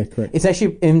interweaving. Yeah, correct. It's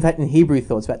actually, in fact, in Hebrew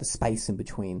thought, it's about the space in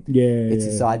between. It's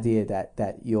this idea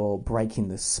that you're breaking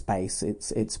the space.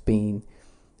 It's been,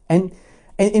 and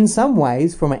in some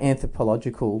ways, from an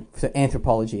anthropology,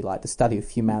 like the study of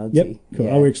humanity. Yep, cool.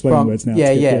 I'll explain words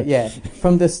now.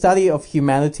 From the study of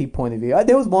humanity point of view,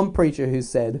 there was one preacher who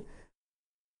said,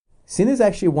 sin is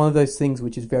actually one of those things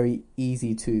which is very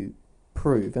easy to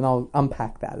prove, and I'll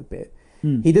unpack that a bit.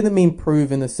 He didn't mean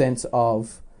prove in the sense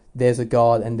of there's a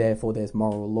God and therefore there's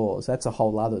moral laws. That's a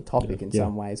whole other topic in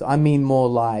some ways. I mean more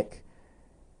like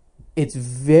it's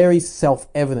very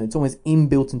self-evident. It's almost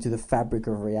inbuilt into the fabric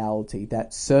of reality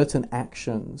that certain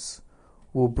actions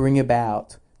will bring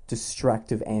about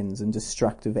destructive ends, and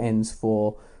destructive ends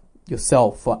for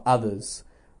yourself, for others,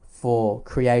 for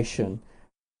creation,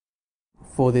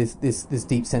 for this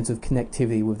deep sense of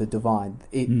connectivity with the divine.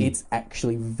 It's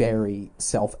actually very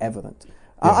self-evident.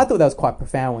 I thought that was quite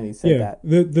profound when he said that.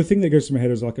 The thing that goes to my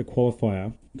head is like a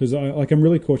qualifier, because I'm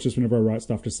really cautious whenever I write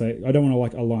stuff to say, I don't want to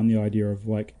like align the idea of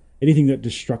like anything that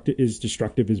is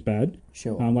destructive is bad.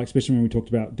 Sure. Like especially when we talked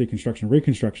about deconstruction and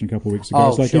reconstruction a couple of weeks ago.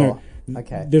 It's like,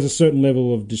 okay. There's a certain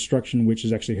level of destruction which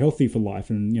is actually healthy for life,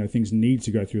 and things need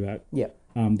to go through that. Yeah.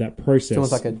 That process. It's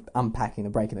almost like an unpacking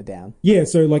and breaking it down. Yeah,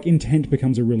 so like intent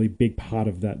becomes a really big part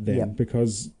of that then,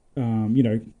 because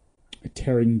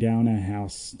tearing down a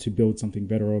house to build something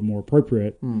better or more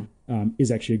appropriate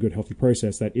is actually a good healthy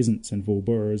process that isn't sinful.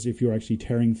 Whereas if you're actually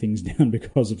tearing things down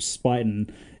because of spite and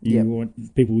you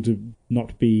want people to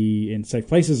not be in safe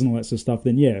places and all that sort of stuff,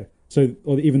 then so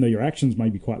even though your actions may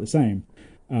be quite the same,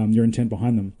 your intent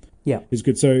behind them is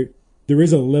good. So there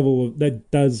is a level of,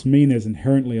 that does mean there's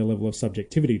inherently a level of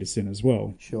subjectivity to sin as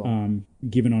well. Sure.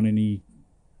 Given on any,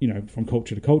 from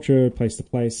culture to culture, place to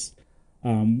place.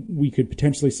 We could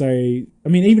potentially say,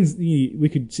 we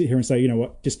could sit here and say,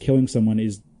 just killing someone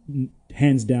is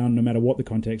hands down, no matter what the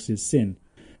context, is sin.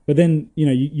 But then,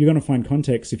 you're going to find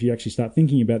context if you actually start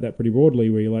thinking about that pretty broadly,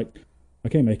 where you're like,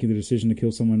 okay, making the decision to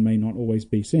kill someone may not always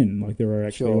be sin. Like there are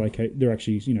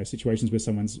actually, situations where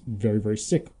someone's very, very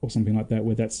sick or something like that,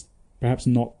 where that's perhaps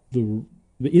not the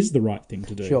right thing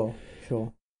to do.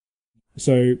 Sure.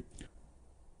 So,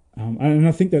 and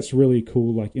I think that's really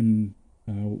cool, like in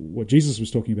what Jesus was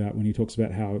talking about when he talks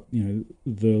about how,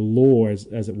 the law, as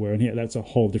it were, and here that's a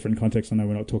whole different context. I know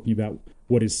we're not talking about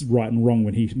what is right and wrong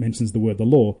when he mentions the word the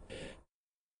law,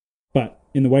 but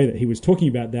in the way that he was talking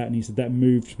about that, and he said that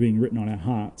moved being written on our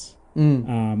hearts,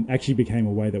 actually became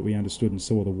a way that we understood and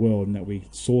saw the world, and that we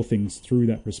saw things through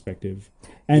that perspective.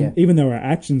 And even though our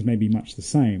actions may be much the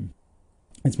same,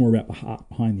 it's more about the heart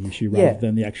behind the issue rather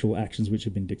than the actual actions which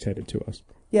have been dictated to us.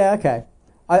 Yeah, okay.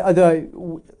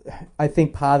 I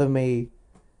think part of me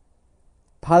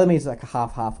is like a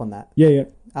half on that. Yeah.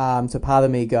 So part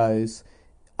of me goes,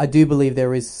 I do believe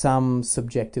there is some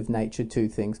subjective nature to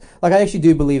things. Like I actually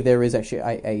do believe there is actually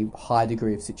a high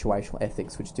degree of situational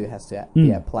ethics which has to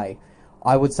be at play.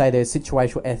 I would say there's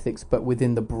situational ethics, but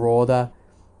within the broader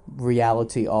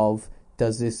reality of,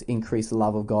 does this increase the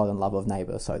love of God and love of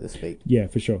neighbour, so to speak? Yeah,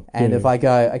 for sure. And if I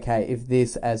go, okay, if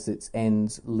this as its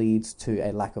ends leads to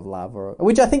a lack of love,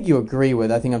 which I think you agree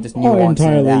with, I think I'm just nuancing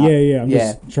entirely. it out. Yeah. I'm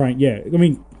just trying. Yeah,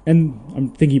 and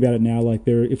I'm thinking about it now. Like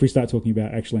if we start talking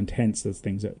about actual intents as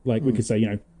things that, like, we could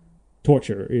say,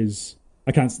 torture is.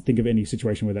 I can't think of any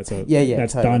situation where that's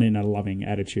that's totally done in a loving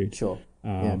attitude. Sure.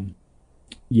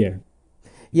 Yeah.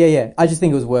 I just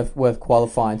think it was worth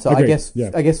qualifying. So I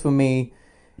guess for me,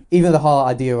 even the whole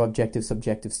idea of objective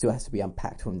subjective still has to be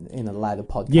unpacked in a later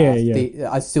podcast.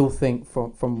 I still think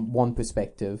from one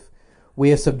perspective,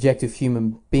 we are subjective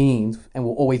human beings and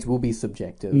will be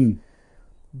subjective.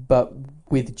 But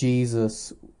with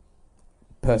Jesus,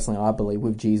 personally, I believe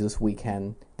with Jesus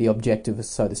the objective,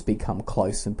 so to speak, come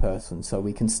close in person, so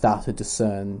we can start to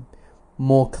discern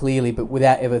more clearly, but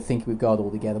without ever thinking with God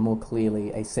altogether, more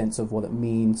clearly a sense of what it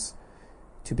means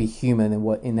to be human, and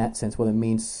what in that sense what it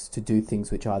means to do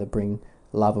things which either bring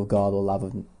love of God or love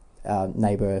of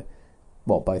neighbor,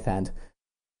 well, both and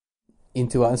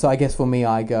into it. And so I guess for me,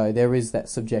 I go, there is that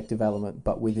subjective element,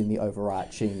 but within the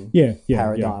overarching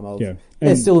paradigm of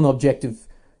there's still an objective.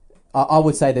 I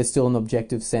would say there's still an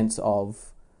objective sense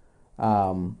of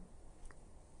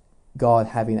God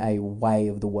having a way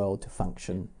of the world to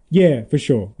function. Yeah, for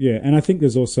sure. Yeah, and I think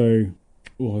there's also,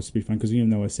 well, it's to be fun because even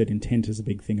though I said intent is a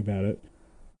big thing about it,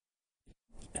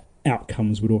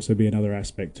 outcomes would also be another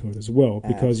aspect to it as well.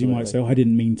 Because you might say, "Oh, I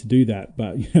didn't mean to do that,"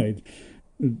 but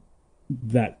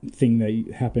that thing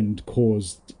that happened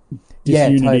caused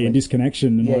disunity and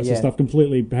disconnection and all that sort of stuff.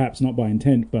 Completely, perhaps not by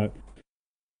intent, but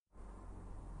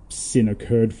sin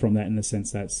occurred from that in the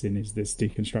sense that sin is this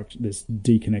deconstruction, this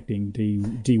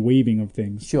deconnecting, de-weaving of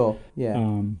things. Sure,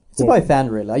 yeah. It's both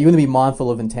and really. You want to be mindful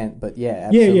of intent, but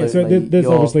absolutely. Yeah. So there's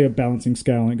obviously a balancing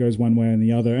scale, and it goes one way and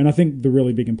the other. And I think the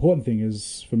really big important thing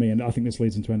is for me, and I think this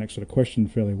leads into our next sort of question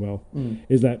fairly well,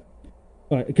 is that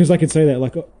because I could say that,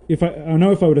 like, if I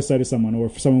know if I were to say to someone, or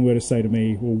if someone were to say to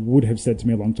me, or would have said to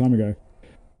me a long time ago,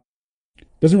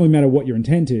 doesn't really matter what your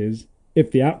intent is.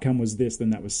 If the outcome was this,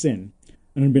 then that was sin.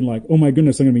 And I've been like, oh my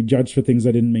goodness, I'm going to be judged for things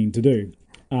I didn't mean to do.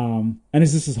 And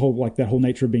it's just this whole, like, that whole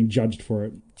nature of being judged for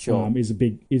it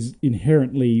is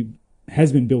inherently,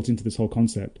 has been built into this whole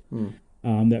concept.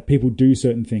 That people do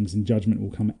certain things and judgment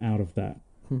will come out of that.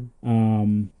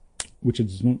 Which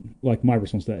is not, like, my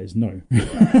response to that is no.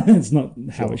 It's not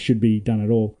how it should be done at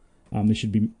all. There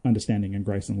should be understanding and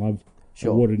grace and love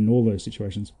awarded in all those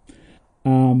situations.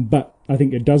 But I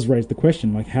think it does raise the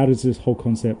question, like, how does this whole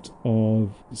concept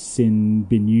of sin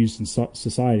been used in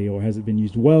society, or has it been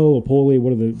used well or poorly? What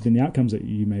have been the outcomes that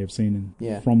you may have seen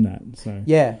from that? So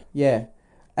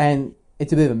and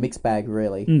it's a bit of a mixed bag,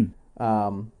 really.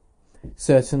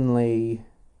 Certainly,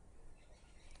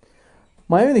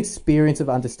 my own experience of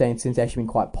understanding sin's actually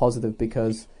been quite positive,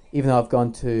 because even though I've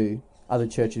gone to other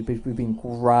churches, we've been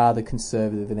rather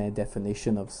conservative in their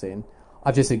definition of sin.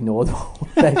 I've just ignored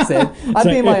what they said. I've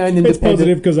been my own independent... It's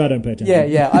positive because I don't pay attention.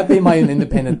 Yeah. I've been my own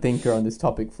independent thinker on this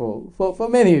topic for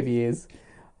many of years.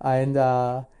 And,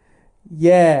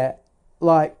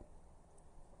 like...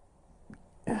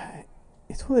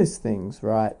 It's one of those things,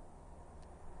 right?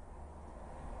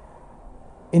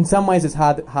 In some ways, it's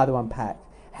hard to unpack.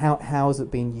 How has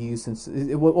it been used?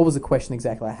 What was the question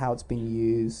exactly? Like how it's been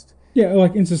used? Yeah,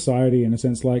 like in society, in a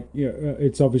sense, like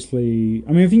it's obviously.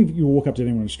 I mean, I think if you walk up to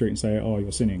anyone on the street and say, "Oh,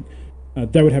 you're sinning,"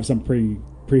 they would have some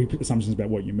pre-assumptions about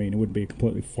what you mean. It wouldn't be a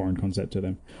completely foreign concept to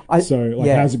them. How's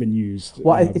it been used?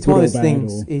 Well, it's one of those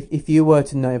things. If you were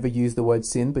to never use the word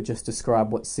sin, but just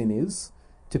describe what sin is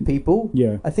to people,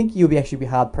 I think you'll actually be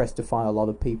hard pressed to find a lot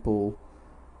of people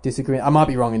disagreeing. I might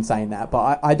be wrong in saying that,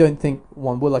 but I don't think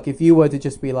one would. Like, if you were to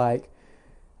just be like,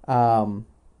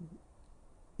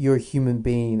 you're a human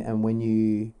being, and when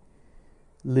you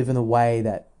live in a way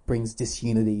that brings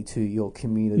disunity to your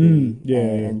community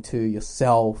and to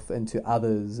yourself and to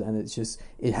others, and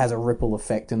it has a ripple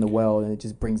effect in the world, and it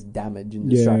just brings damage and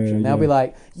destruction. And they'll be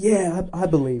like, I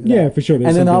believe that. Yeah, for sure.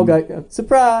 And then I'll go,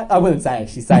 surprise! I wouldn't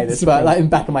actually say this, but like in the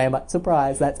back of my head, I'm like,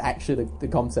 surprise! That's actually the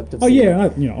concept of sin.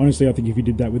 Yeah. Honestly, I think if you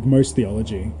did that with most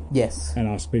theology, and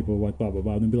ask people like blah blah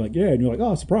blah, and they'd be like, and you're like,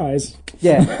 oh, surprise!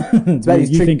 Yeah, it's about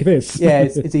you think this.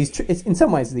 It's in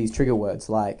some ways these trigger words,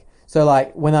 like. So,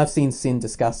 like, when I've seen sin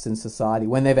discussed in society,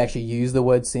 when they've actually used the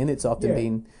word sin, it's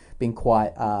often been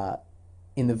quite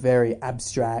in the very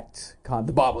abstract kind of,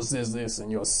 the Bible says this and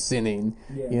you're sinning,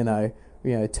 you know,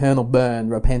 eternal burn,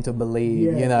 repent or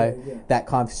believe, that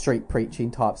kind of street preaching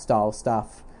type style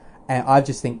stuff. And I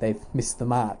just think they've missed the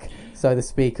mark, so to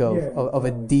speak, of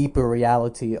a deeper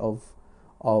reality of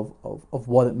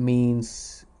what it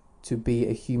means to be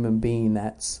a human being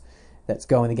that's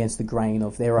going against the grain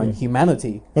of their own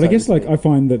humanity. But I guess, like, I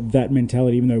find that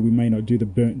mentality, even though we may not do the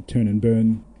turn and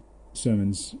burn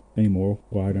sermons anymore,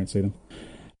 or I don't see them,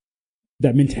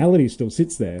 that mentality still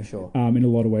sits there. Sure. In a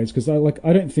lot of ways, because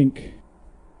I don't think,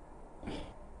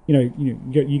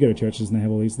 you go to churches and they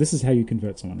have all these. This is how you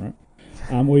convert someone,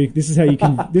 right? This is how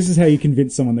you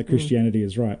convince someone that Christianity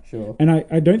is right. Sure. And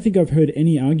I don't think I've heard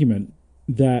any argument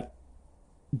that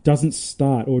doesn't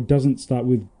start with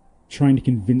trying to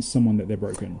convince someone that they're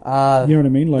broken. You know what I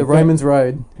mean? Like the Romans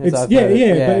road. But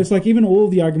it's like, even all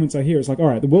the arguments I hear, it's like, all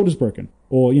right, the world is broken,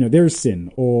 or there is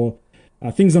sin, or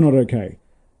things are not okay.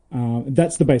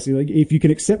 That's the basic. Like, if you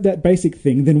can accept that basic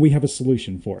thing, then we have a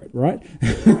solution for it, right?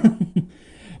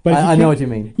 But I know what you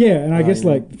mean. Yeah, and I guess,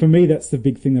 like, for me, that's the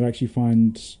big thing that I actually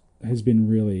find has been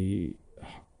really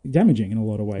damaging in a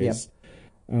lot of ways.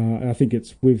 Yep. I think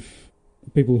it's with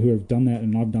people who have done that,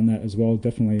 and I've done that as well,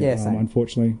 definitely, Yeah, same.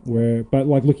 unfortunately. But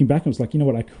like looking back, I was like, you know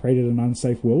what? I created an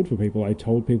unsafe world for people. I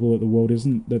told people that the world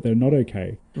isn't, that they're not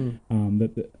okay.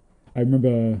 I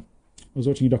remember I was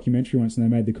watching a documentary once, and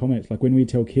they made the comment, like, when we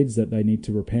tell kids that they need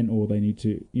to repent, or they need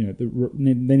to, you know,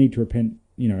 they need to repent,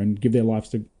 you know, and give their lives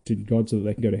to God so that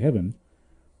they can go to heaven,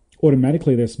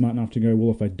 automatically they're smart enough to go,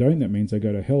 well, if I don't, that means I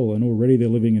go to hell. And already they're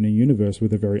living in a universe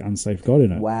with a very unsafe God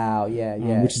in it. Wow, yeah.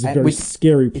 Which is a very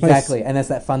scary place. Exactly, and that's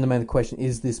that fundamental question,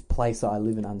 is this place I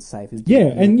live in unsafe? Is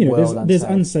and you know, world there's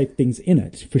unsafe things in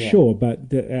it, for sure,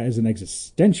 but as an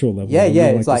existential level.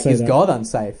 It's like, is God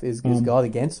unsafe? Is God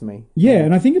against me? Yeah,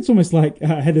 and I think it's almost like,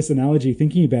 I had this analogy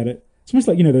thinking about it, it's almost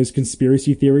like, you know, those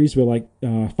conspiracy theories where like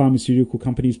pharmaceutical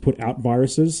companies put out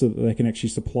viruses so that they can actually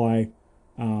supply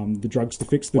the drugs to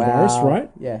fix the virus,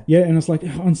 right? Yeah. And it's like,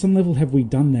 on some level, have we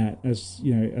done that as,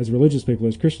 you know, as religious people,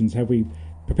 as Christians? Have we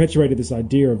perpetuated this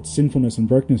idea of sinfulness and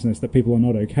brokenness, that people are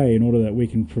not okay, in order that we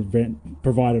can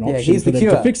provide an option for them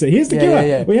to fix it? Here's the cure.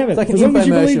 Yeah. We have it. It's like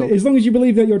as long as you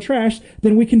believe that you're trash,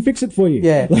 then we can fix it for you.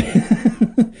 Yeah.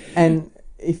 And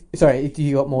if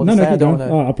you got more to say, I don't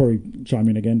want to. I'll probably chime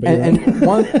in again. But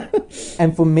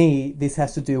and for me, this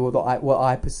has to do with what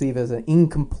I perceive as an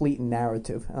incomplete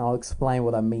narrative, and I'll explain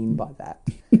what I mean by that.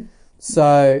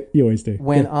 So you always do.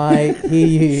 When I hear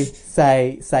you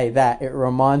say that, it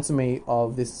reminds me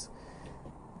of this,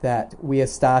 that we are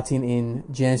starting in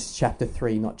Genesis chapter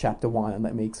 3, not chapter 1, and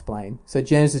let me explain. So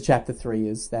Genesis chapter 3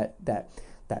 is that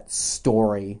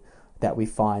story that we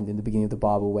find in the beginning of the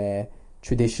Bible, where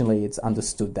traditionally it's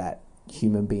understood that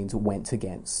human beings went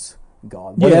against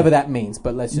God, whatever that means.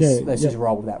 But let's just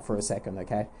roll with that for a second,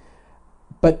 okay?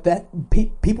 But that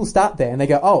people start there and they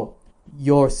go, "Oh,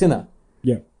 you're a sinner.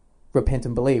 Yeah, repent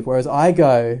and believe." Whereas I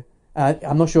go,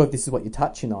 I'm not sure if this is what you're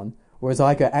touching on. Whereas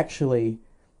I go, actually,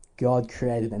 God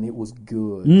created and it was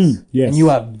good. Yes, and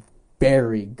you are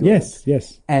very good.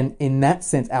 Yes. And in that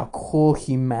sense, our core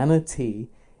humanity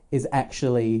is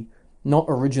actually not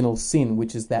original sin,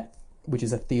 which is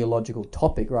a theological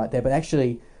topic right there, but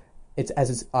actually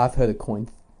I've heard it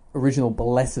coined, original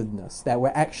blessedness, that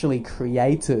we're actually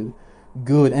created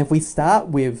good. And if we start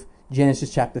with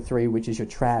Genesis chapter 3, which is you're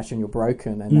trash and you're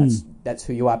broken, and that's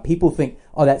who you are, people think,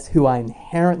 oh, that's who I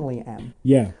inherently am.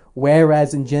 Yeah.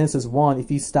 Whereas in Genesis 1, if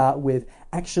you start with,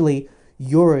 actually,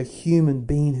 you're a human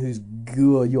being who's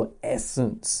good, your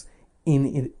essence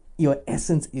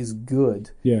is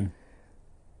good. Yeah.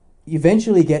 You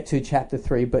eventually get to chapter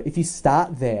 3, but if you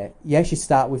start there, you actually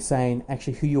start with saying,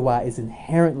 actually, who you are is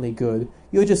inherently good.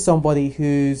 You're just somebody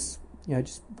who's, you know,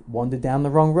 just wandered down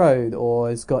the wrong road, or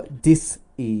has got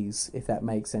dis-ease, if that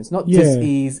makes sense. Not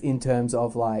dis-ease in terms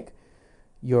of like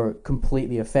you're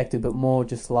completely affected, but more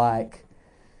just like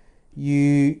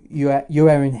you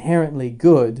are inherently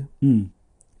good.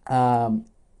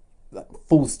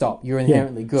 Full stop. You're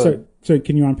inherently good. So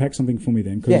can you unpack something for me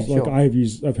then? Because sure.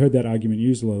 I've heard that argument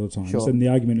used a lot of times, Sure. and the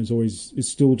argument is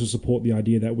still to support the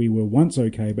idea that we were once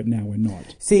okay, but now we're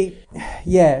not. See,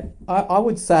 yeah, I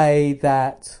would say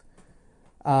that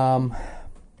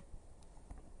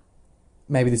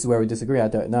maybe this is where we disagree. I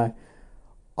don't know.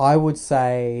 I would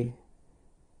say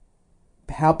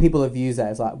how people have used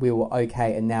that is like we were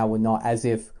okay and now we're not, as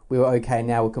if we were okay and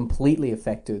now we're completely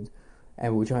affected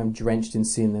and we're trying drenched in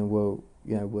sin and we're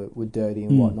dirty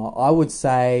and whatnot. I would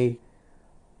say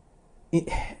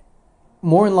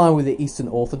more in line with the Eastern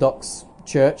Orthodox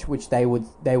Church, which they would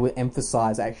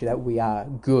emphasize actually that we are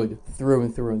good through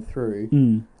and through and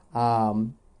through,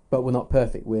 but we're not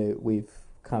perfect. We've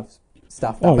kind of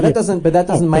stuffed up, but that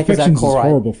doesn't make us our core. Perfection's a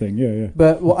horrible thing, yeah.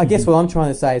 But I guess what I'm trying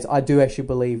to say is I do actually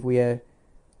believe we are.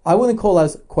 I wouldn't call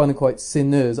us quote unquote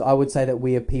sinners. I would say that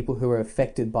we are people who are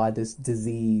affected by this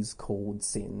disease called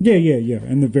sin. Yeah,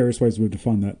 and the various ways we've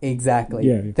defined that. Exactly.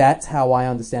 Yeah. That's how I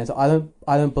understand. So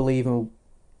I don't believe in,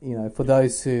 for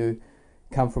those who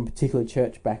come from a particular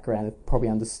church background, probably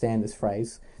understand this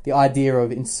phrase. The idea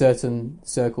of, in certain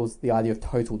circles, the idea of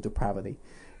total depravity.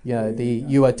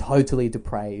 You are totally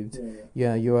depraved.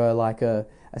 You are like a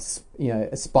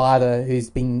spider who's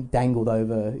been dangled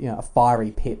over a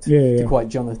fiery pit. To quote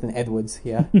Jonathan Edwards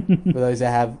here, for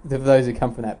those who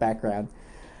come from that background.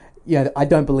 I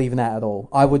don't believe in that at all.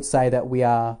 I would say that we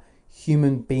are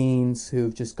human beings who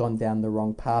have just gone down the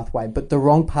wrong pathway. But the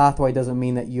wrong pathway doesn't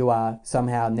mean that you are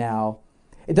somehow now.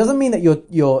 It doesn't mean that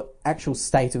your actual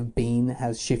state of being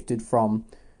has shifted from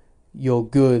you're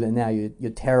good and now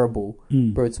you're terrible.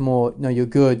 But it's more, no, you're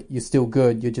good, you're still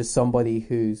good, you're just somebody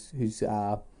who's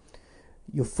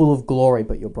you're full of glory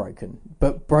but you're broken.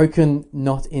 But broken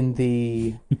not in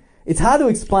the it's hard to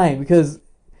explain because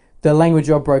the language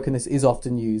of brokenness is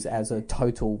often used as a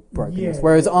total brokenness. Yeah.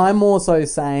 Whereas I'm also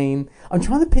saying, I'm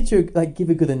trying to picture, like, give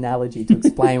a good analogy to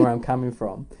explain where I'm coming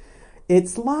from.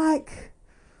 It's like,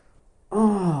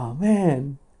 oh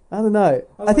man, I don't know.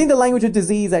 I think the language of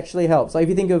disease actually helps. Like, if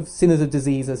you think of sinners of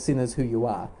disease as sinners who you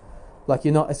are, like,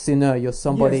 you're not a sinner, you're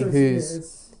somebody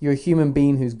you're a human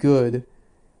being who's good,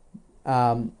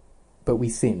 but we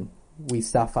sin, we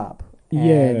stuff up,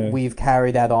 and we've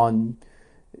carried that on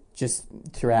just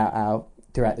throughout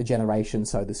the generation,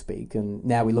 so to speak. And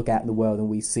now we look out in the world and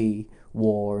we see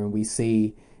war, and we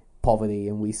see poverty,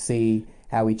 and we see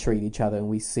how we treat each other, and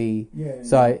we see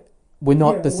so we're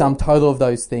not the sum total of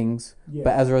those things,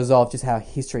 but as a result, just how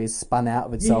history has spun out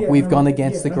of itself, we've gone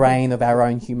against the grain of our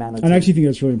own humanity. And I actually think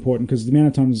that's really important, because the amount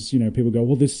of times, people go,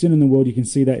 well, there's sin in the world, you can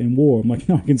see that in war. I'm like,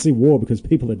 no, I can see war because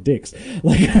people are dicks.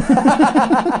 Like,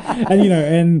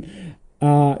 and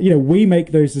we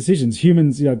make those decisions.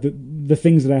 Humans, the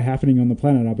things that are happening on the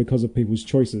planet are because of people's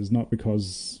choices, not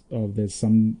because of there's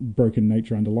some broken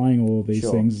nature underlying all of these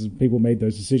things. People made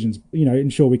those decisions.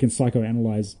 And sure, we can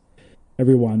psychoanalyze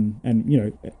everyone,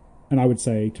 and I would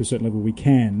say to a certain level we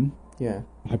can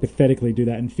hypothetically do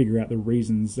that and figure out the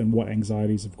reasons and what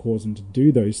anxieties have caused them to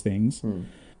do those things.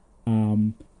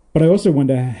 But I also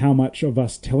wonder how much of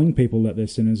us telling people that they're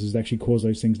sinners has actually caused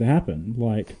those things to happen.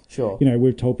 Like,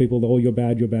 we've told people that, oh, you're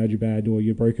bad, or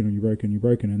you're broken,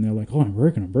 and they're like, oh, I'm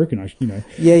broken. So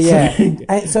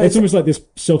it's almost like this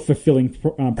self-fulfilling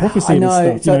prophecy. I know.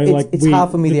 And stuff. So it's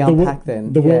hard for me to unpack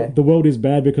then. The world is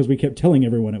bad because we kept telling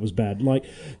everyone it was bad. Like,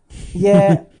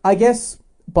 I guess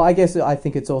I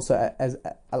think it's also as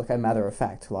like a matter of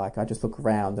fact. Like, I just look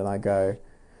around and I go,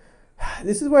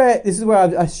 This is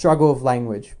where I struggle with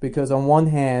language, because on one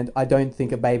hand, I don't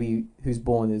think a baby who's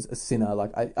born is a sinner.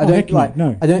 Like, I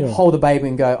don't hold a baby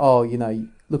and go, oh,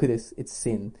 look at this, it's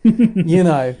sin.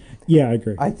 Yeah, I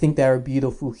agree. I think they're a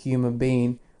beautiful human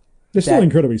being. They're still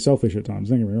incredibly selfish at times.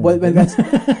 Don't get me wrong.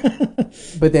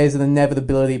 But there's an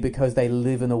inevitability, because they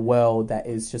live in a world that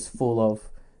is just full of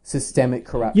systemic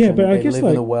corruption. Yeah, but I guess live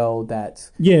in a world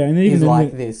that and even is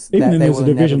like this. Even then, there's a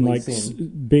division. Like,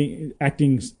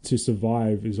 acting to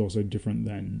survive is also different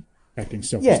than acting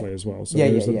selfishly as well. So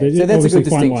So that's a good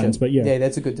distinction. Lines, but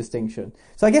that's a good distinction.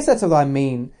 So I guess that's what I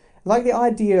mean. Like, the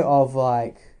idea of,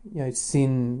 like,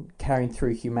 sin carrying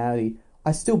through humanity,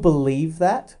 I still believe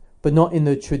that, but not in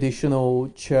the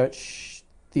traditional church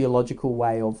theological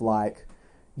way of, like,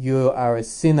 you are a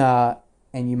sinner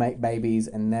and you make babies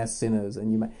and they're sinners,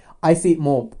 and I see it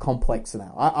more complex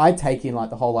now. I take in, like,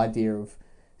 the whole idea of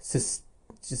just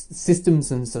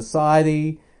systems and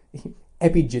society,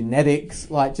 epigenetics,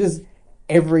 like, just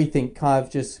everything kind of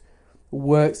just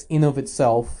works in of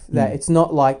itself, that it's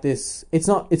not like this, it's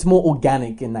more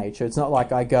organic in nature. It's not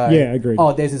like I go, agreed.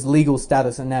 Oh, there's this legal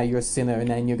status and now you're a sinner and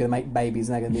then you're going to make babies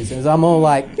and they're going to be sinners. I'm all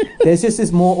like, there's just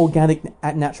this more organic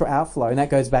natural outflow, and that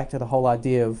goes back to the whole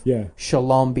idea of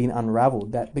shalom being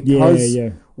unraveled, that because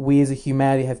we as a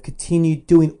humanity have continued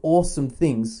doing awesome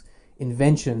things,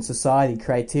 invention, society,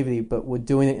 creativity, but we're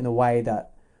doing it in a way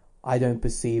that I don't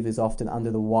perceive is often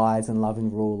under the wise and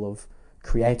loving rule of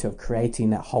Creator, of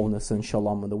creating that wholeness and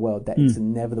shalom in the world, that it's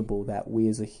inevitable that we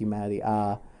as a humanity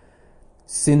are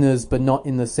sinners, but not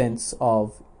in the sense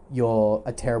of you're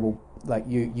a terrible, like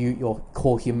your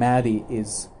core humanity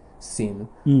is sin,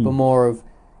 but more of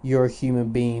you're a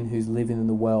human being who's living in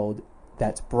the world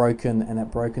that's broken, and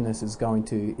that brokenness is going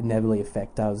to inevitably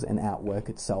affect us and outwork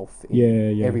itself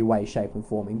in every way, shape and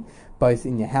form, both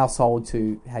in your household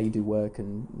to how you do work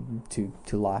and to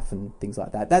life and things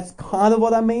like that. That's kind of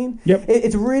what I mean.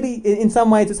 It's really, in some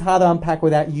ways, it's hard to unpack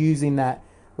without using that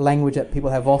language that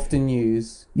people have often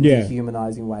used in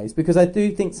dehumanizing ways, because I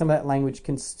do think some of that language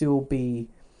can still be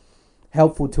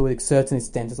helpful to a certain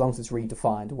extent, as long as it's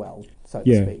redefined well, so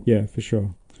to speak. Yeah, for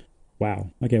sure. Wow.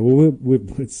 Okay. Well,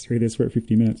 let's read this. We're at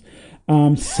 50 minutes.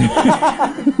 I'm like,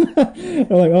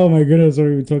 oh my goodness, what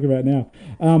are we talking about now?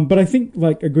 But I think,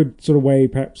 like, a good sort of way,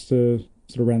 perhaps, to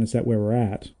sort of round this out where we're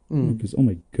at, because oh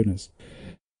my goodness,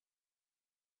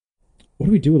 what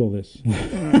do we do with all this?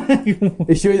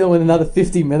 Should we do it in another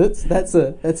 50 minutes? It's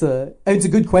a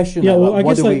good question. Yeah. Well,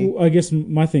 I guess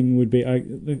my thing would be, I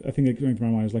think that going through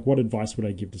my mind is, like, what advice would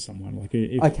I give to someone? Like,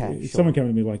 if someone came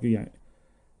to me like,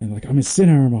 and like, I'm a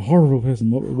sinner, I'm a horrible person,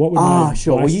 what would my advice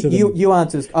Well, to them? you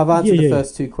answered. I've answered the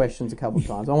first two questions a couple of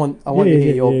times. I want to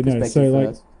hear your perspective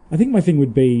first. I think my thing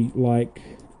would be, like,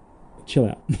 chill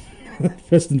out.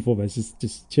 First and foremost,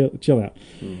 just chill out.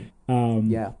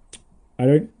 I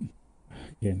don't.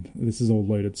 Again, this is all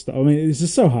loaded stuff. I mean, it's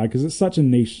just so hard because it's such a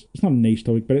niche. It's not a niche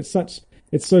topic, but it's such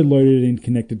it's so loaded and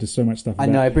connected to so much stuff. I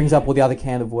know, it brings up all the other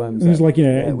can of worms. It was like, we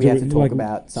have to talk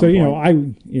about. So,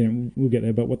 we'll get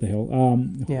there, but what the hell?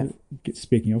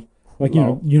 Speaking of,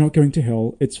 you're not going to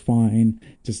hell. It's fine.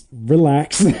 Just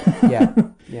relax. Yeah.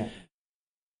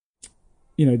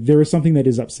 There is something that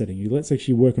is upsetting you. Let's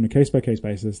actually work on a case-by-case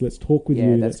basis. Let's talk with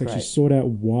you. Let's actually sort out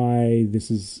why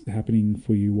this is happening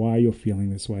for you, why you're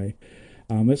feeling this way.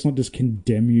 Let's not just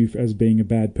condemn you as being a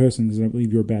bad person, because I don't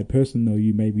believe you're a bad person, though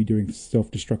you may be doing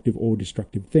self-destructive or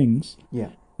destructive things. Yeah.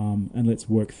 And let's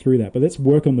work through that. But let's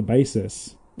work on the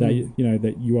basis that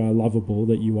that you are lovable,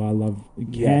 that you are love,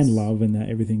 love, and that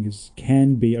everything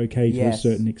can be okay to a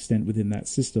certain extent within that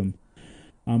system.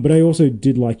 But I also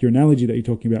did like your analogy that you're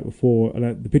talking about before.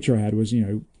 The picture I had was,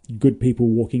 good people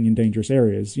walking in dangerous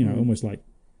areas, almost like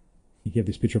you have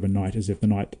this picture of a knight, as if a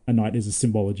knight is a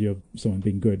symbology of someone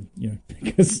being good,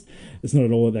 because it's not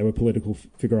at all that they were political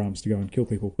figure arms to go and kill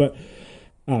people. But,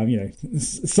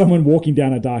 someone walking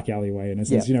down a dark alleyway, in a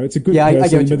sense, it's a good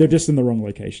person, but they're just in the wrong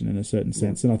location in a certain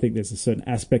sense. And I think there's a certain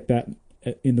aspect that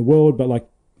in the world, but like,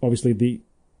 obviously the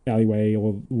alleyway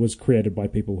was created by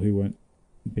people who weren't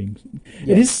being.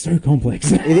 It is so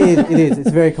complex. It is.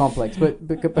 It's very complex. But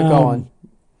go on.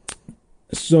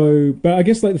 So, but I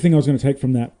guess like the thing I was going to take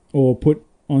from that, or put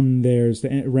on there, is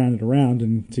to round it around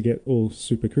and to get all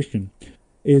super Christian,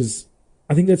 is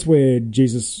I think that's where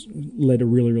Jesus led a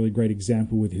really, really great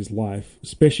example with his life,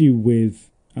 especially with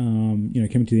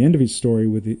coming to the end of his story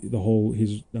with the whole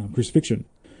his crucifixion,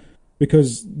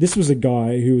 because this was a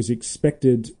guy who was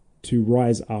expected to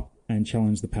rise up and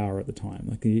challenge the power at the time.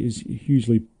 Like, it was a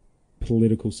hugely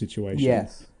political situation.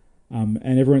 Yes. And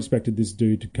everyone expected this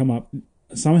dude to come up,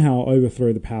 somehow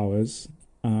overthrow the powers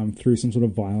through some sort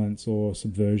of violence or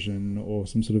subversion or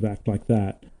some sort of act like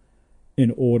that,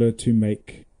 in order to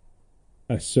make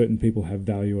a certain people have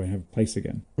value and have place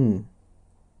again.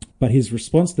 But his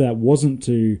response to that wasn't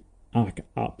to arc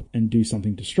up and do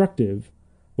something destructive,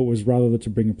 but was rather to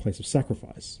bring a place of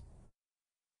sacrifice.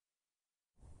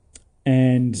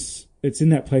 And it's in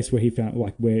that place where he found,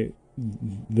 like, where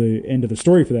the end of the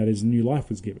story for that is new life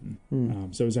was given.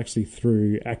 So it was actually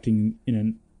through acting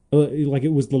in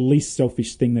it was the least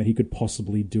selfish thing that he could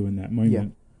possibly do in that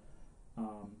moment.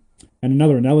 And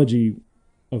another analogy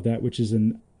of that, which is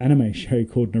an anime show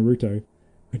called Naruto,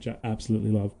 which I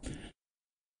absolutely love.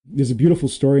 There's a beautiful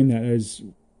story in that.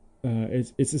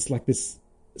 It's just like this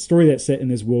story that's set in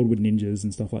this world with ninjas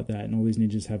and stuff like that, and all these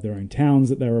ninjas have their own towns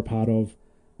that they're a part of.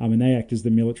 And they act as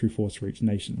the military force for each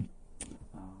nation.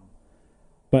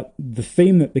 But the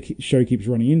theme that the show keeps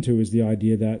running into is the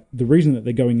idea that the reason that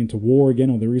they're going into war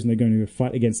again, or the reason they're going to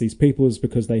fight against these people, is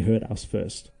because they hurt us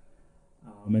first.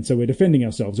 And so we're defending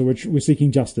ourselves, or we're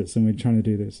seeking justice, and we're trying to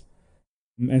do this.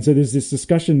 And so there's this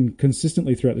discussion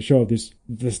consistently throughout the show of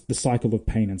the cycle of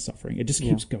pain and suffering. It just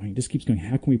keeps going,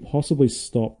 How can we possibly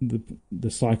stop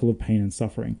the cycle of pain and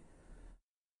suffering?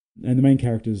 And the main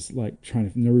character's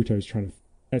Naruto's trying to,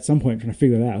 at some point, trying to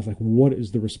figure that out. I was like, what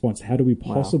is the response? How do we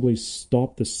possibly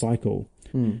stop the cycle?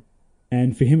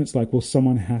 And for him, it's like, well,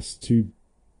 someone has to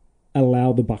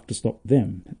allow the buck to stop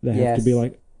them. They have to be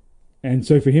like, and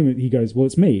so for him, he goes, well,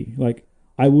 it's me. Like,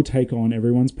 I will take on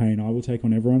everyone's pain. I will take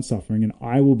on everyone's suffering, and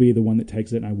I will be the one that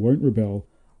takes it, and I won't rebel.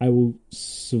 I will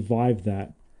survive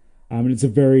that. And it's a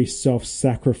very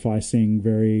self-sacrificing,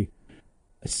 very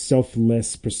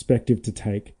selfless perspective to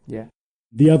take. Yeah.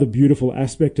 The other beautiful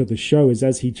aspect of the show is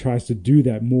as he tries to do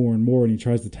that more and more, and he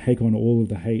tries to take on all of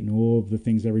the hate and all of the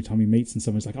things every time he meets, and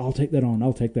someone's like, I'll take that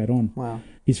on. Wow.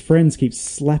 His friends keep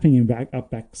slapping him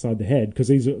backside the head, because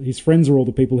his friends are all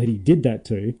the people that he did that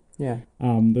to. Yeah.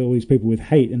 All these people with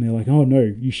hate, and they're like, oh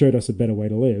no, you showed us a better way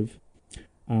to live.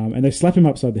 And they slap him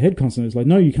upside the head constantly. It's like,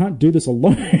 no, you can't do this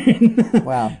alone.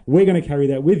 Wow. We're going to carry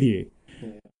that with you.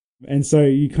 And so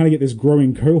you kind of get this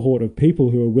growing cohort of people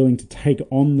who are willing to take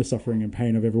on the suffering and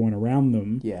pain of everyone around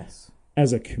them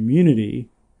as a community,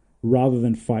 rather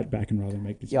than fight back and rather than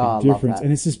make this big difference.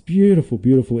 And it's this beautiful,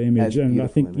 beautiful image. And I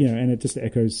think, and it just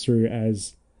echoes through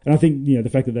as, and I think, the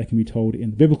fact that can be told in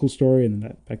the biblical story, and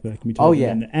the fact that can be told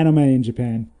in the anime in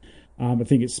Japan, I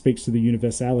think it speaks to the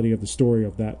universality of the story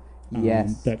of that,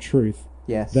 that truth.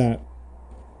 Yes. That,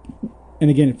 and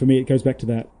again, for me, it goes back to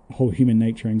that whole human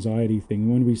nature anxiety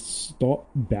thing. When we stop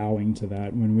bowing to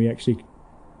that, when we actually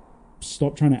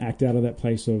stop trying to act out of that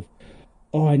place of,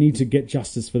 oh, I need to get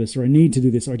justice for this, or I need to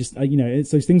do this, or I just,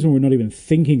 it's those things when we're not even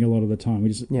thinking a lot of the time. We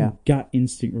just gut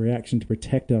instinct reaction to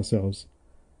protect ourselves.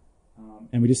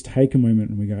 And we just take a moment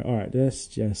and we go, all right, let's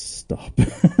just stop.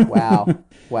 Wow.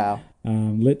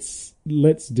 Let's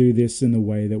do this in the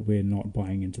way that we're not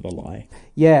buying into the lie.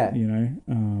 Yeah.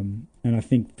 And I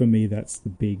think for me, that's the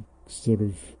big sort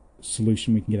of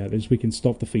solution we can get out of this. We can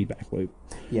stop the feedback loop.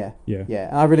 Yeah. Yeah. Yeah.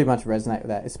 And I really much resonate with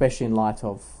that, especially in light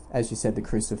of, as you said, the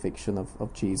crucifixion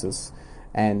of Jesus.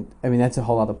 And I mean, that's a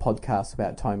whole other podcast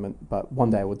about atonement, but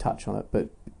one day we'll touch on it. But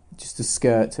just to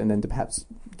skirt and then to perhaps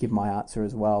give my answer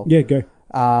as well. Yeah, go.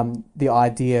 The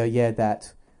idea,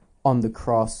 that on the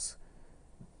cross,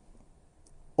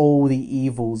 all the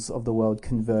evils of the world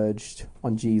converged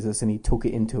on Jesus, and he took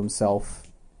it into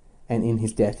himself, and in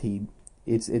his death,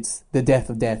 it's the death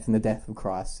of death and the death of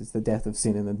Christ. It's the death of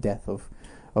sin and the death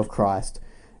of Christ,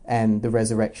 and the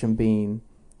resurrection being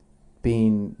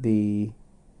the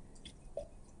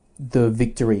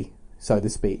victory, so to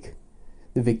speak,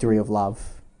 the victory of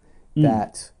love.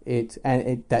 That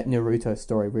that Naruto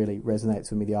story really resonates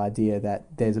with me. The idea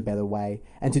that there's a better way,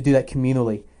 and to do that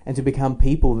communally, and to become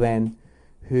people then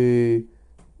who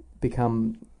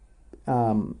become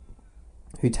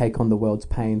who take on the world's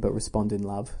pain but respond in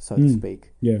love, so to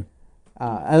speak. Yeah.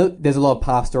 There's a lot of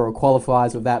pastoral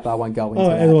qualifiers with that, but I won't go into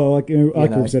that. Well, like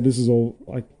we've said, this is all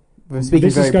like we're speaking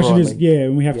this very discussion broadly. is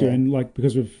and we have to, and like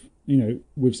because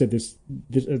we've said this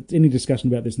any discussion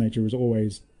about this nature is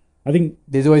always. I think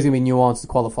there's always going to be nuanced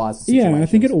qualifiers. Yeah, I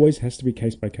think it always has to be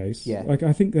case by case. Yeah. Like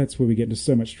I think that's where we get into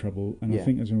so much trouble, and I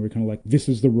think that's when we're kind of like, this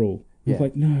is the rule. Yeah. It's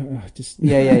like, no, just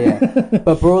Yeah.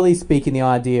 But broadly speaking, the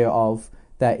idea of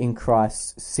that in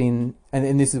Christ sin,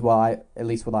 and this is why, at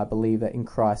least what I believe, that in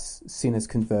Christ sin has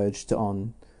converged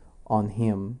on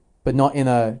him, but not in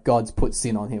a God's put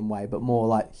sin on him way, but more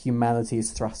like humanity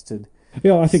is thrusted.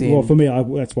 Yeah, I think. Sin. Well, for me,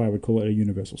 that's why I would call it a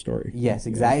universal story. Yes,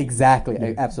 exactly. Yeah.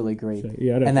 I absolutely agree. So,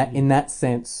 and that in that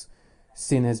sense,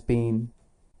 sin has been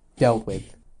dealt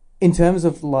with. In terms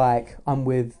of like, I'm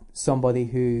with somebody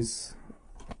who's,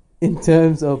 in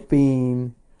terms of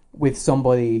being with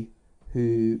somebody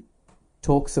who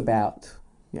talks about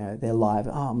their life.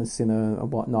 Oh, I'm a sinner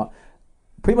and whatnot.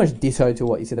 Pretty much ditto to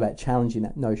what you said about challenging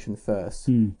that notion first,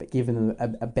 but giving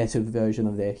them a better version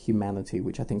of their humanity,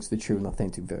 which I think is the true and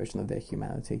authentic version of their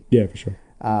humanity. Yeah, for sure.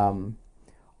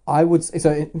 I would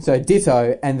so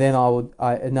ditto, and then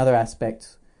another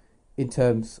aspect in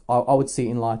terms I would see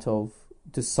in light of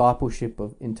discipleship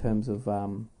in terms of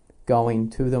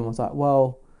going to them. I was like,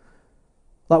 well,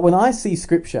 like when I see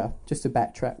scripture, just to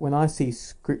backtrack, when I see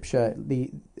scripture,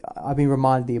 I've been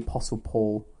reminded of the Apostle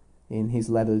Paul in his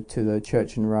letter to the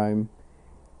church in Rome,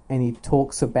 and he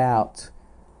talks about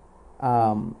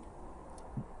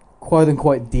quote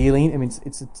unquote dealing. I mean,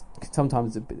 it's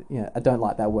sometimes a bit, I don't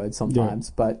like that word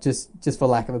sometimes, but just for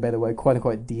lack of a better word, quote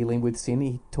unquote dealing with sin.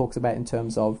 He talks about in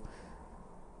terms of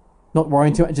not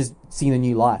worrying too much, just seeing a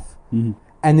new life. Mm-hmm.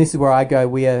 And this is where I go,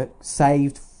 we are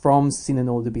saved from sin in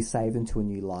order to be saved into a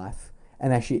new life.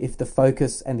 And actually, if the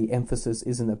focus and the emphasis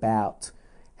isn't about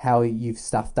how you've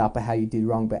stuffed up or how you did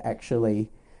wrong, but you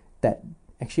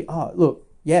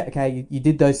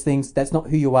did those things. That's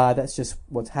not who you are. That's just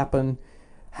what's happened.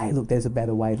 Hey, look, there's a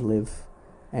better way to live,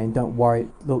 and don't worry.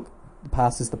 Look, the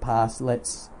past is the past.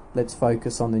 Let's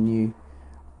focus on the new.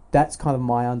 That's kind of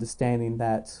my understanding.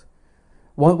 That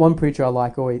one preacher I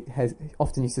like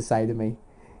often used to say to me,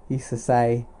 he used to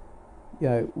say,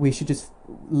 we should just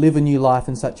live a new life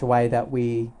in such a way that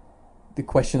the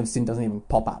question of sin doesn't even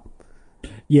pop up.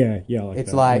 Yeah, like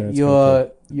it's that. Like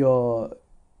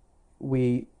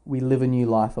we live a new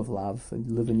life of love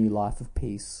and live a new life of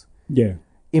peace. Yeah.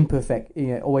 Imperfect,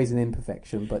 always an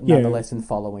imperfection, but nonetheless in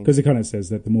following. Because it kind of says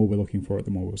that the more we're looking for it,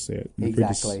 the more we'll see it. And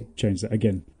exactly. If we just change that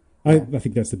again, I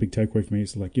think that's the big takeaway for me.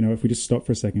 It's like, if we just stop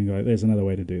for a second and go, there's another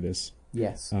way to do this.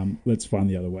 Yes. Let's find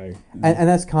the other way. And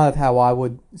that's kind of how I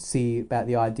would see about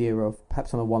the idea of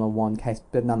perhaps on a one-on-one case,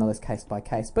 but nonetheless case by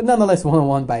case, but nonetheless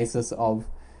one-on-one basis of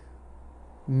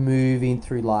moving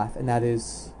through life, and that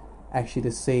is actually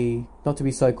to see, not to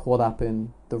be so caught up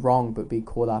in the wrong, but be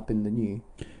caught up in the new.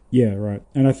 Yeah, right.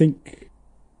 And I think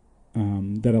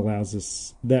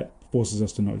that forces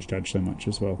us to not judge so much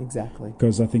as well. Exactly.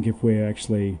 Because I think if we're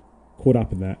actually caught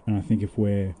up in that, and I think if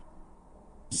we're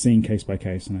seeing case by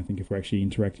case, and I think if we're actually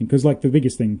interacting, because like the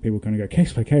biggest thing, people kind of go,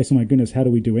 case by case, oh my goodness, how do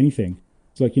we do anything?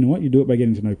 It's like, you know what? You do it by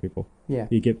getting to know people. Yeah.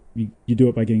 You do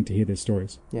it by getting to hear their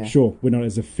stories. Yeah. Sure, we're not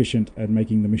as efficient at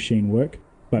making the machine work,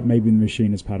 but maybe the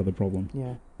machine is part of the problem.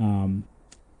 Yeah.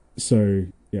 So,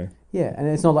 yeah. Yeah, and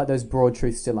it's not like those broad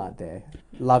truths still aren't there.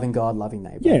 Loving God, loving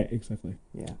neighbour. Yeah, exactly.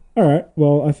 Yeah. All right.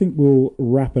 Well, I think we'll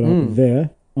wrap it up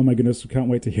there. Oh my goodness, we can't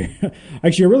wait to hear.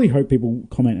 Actually, I really hope people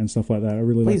comment and stuff like that. I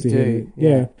really please like to hear.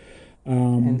 Yeah.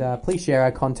 And please share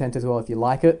our content as well if you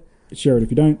like it. Share it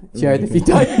if you don't. Share it if you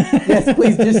don't. Yes,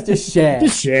 please just share.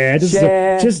 Just share.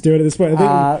 Share. Just do it at this point.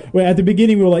 I think at the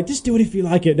beginning we were like, just do it if you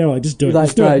like it. No, like just do it.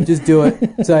 Just do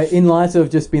it. So in light of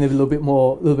just being a little bit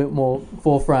more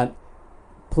forefront,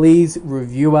 please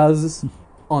review us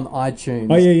on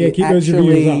iTunes. Oh yeah, keep those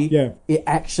reviews up. Yeah, it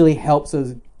actually helps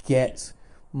us get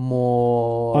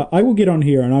more. I will get on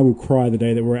here and I will cry the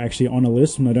day that we're actually on a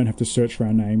list and I don't have to search for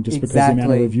our name just because the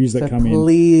amount of reviews that come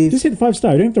in. Just hit 5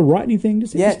 star. You don't have to write anything.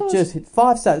 Just hit just hit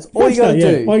 5 stars. All you got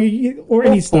to do. Or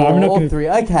any star. I'm not going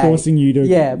to forcing you to.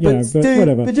 Yeah, but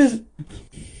whatever. But just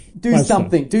do 5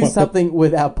 something. Stars. Do something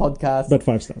with our podcast. But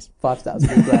 5 stars. 5 stars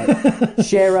would be great.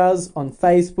 Share us on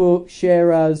Facebook.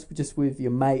 Share us just with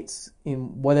your mates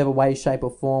in whatever way, shape, or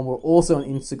form. We're also on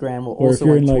Instagram. We're also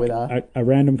on Twitter. Or if you're in a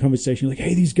random conversation, like,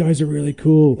 hey, these guys are really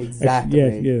cool. Exactly.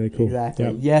 Yeah, they're cool. Exactly.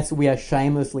 Yep. Yes, we are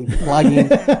shamelessly plugging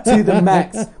to the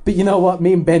max. But you know what?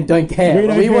 Me and Ben don't care.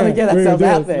 We want to get ourselves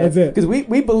out there because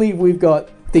we believe we've got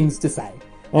things to say.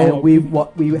 And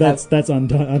that's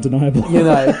undeniable.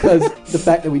 Because the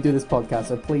fact that we do this podcast,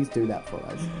 so please do that for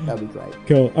us. That'd be great.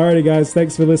 Cool. Alrighty, guys,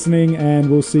 thanks for listening,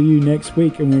 and we'll see you next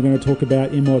week, and we're going to talk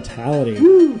about immortality.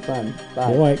 Woo, fun.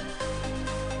 Bye. Bye.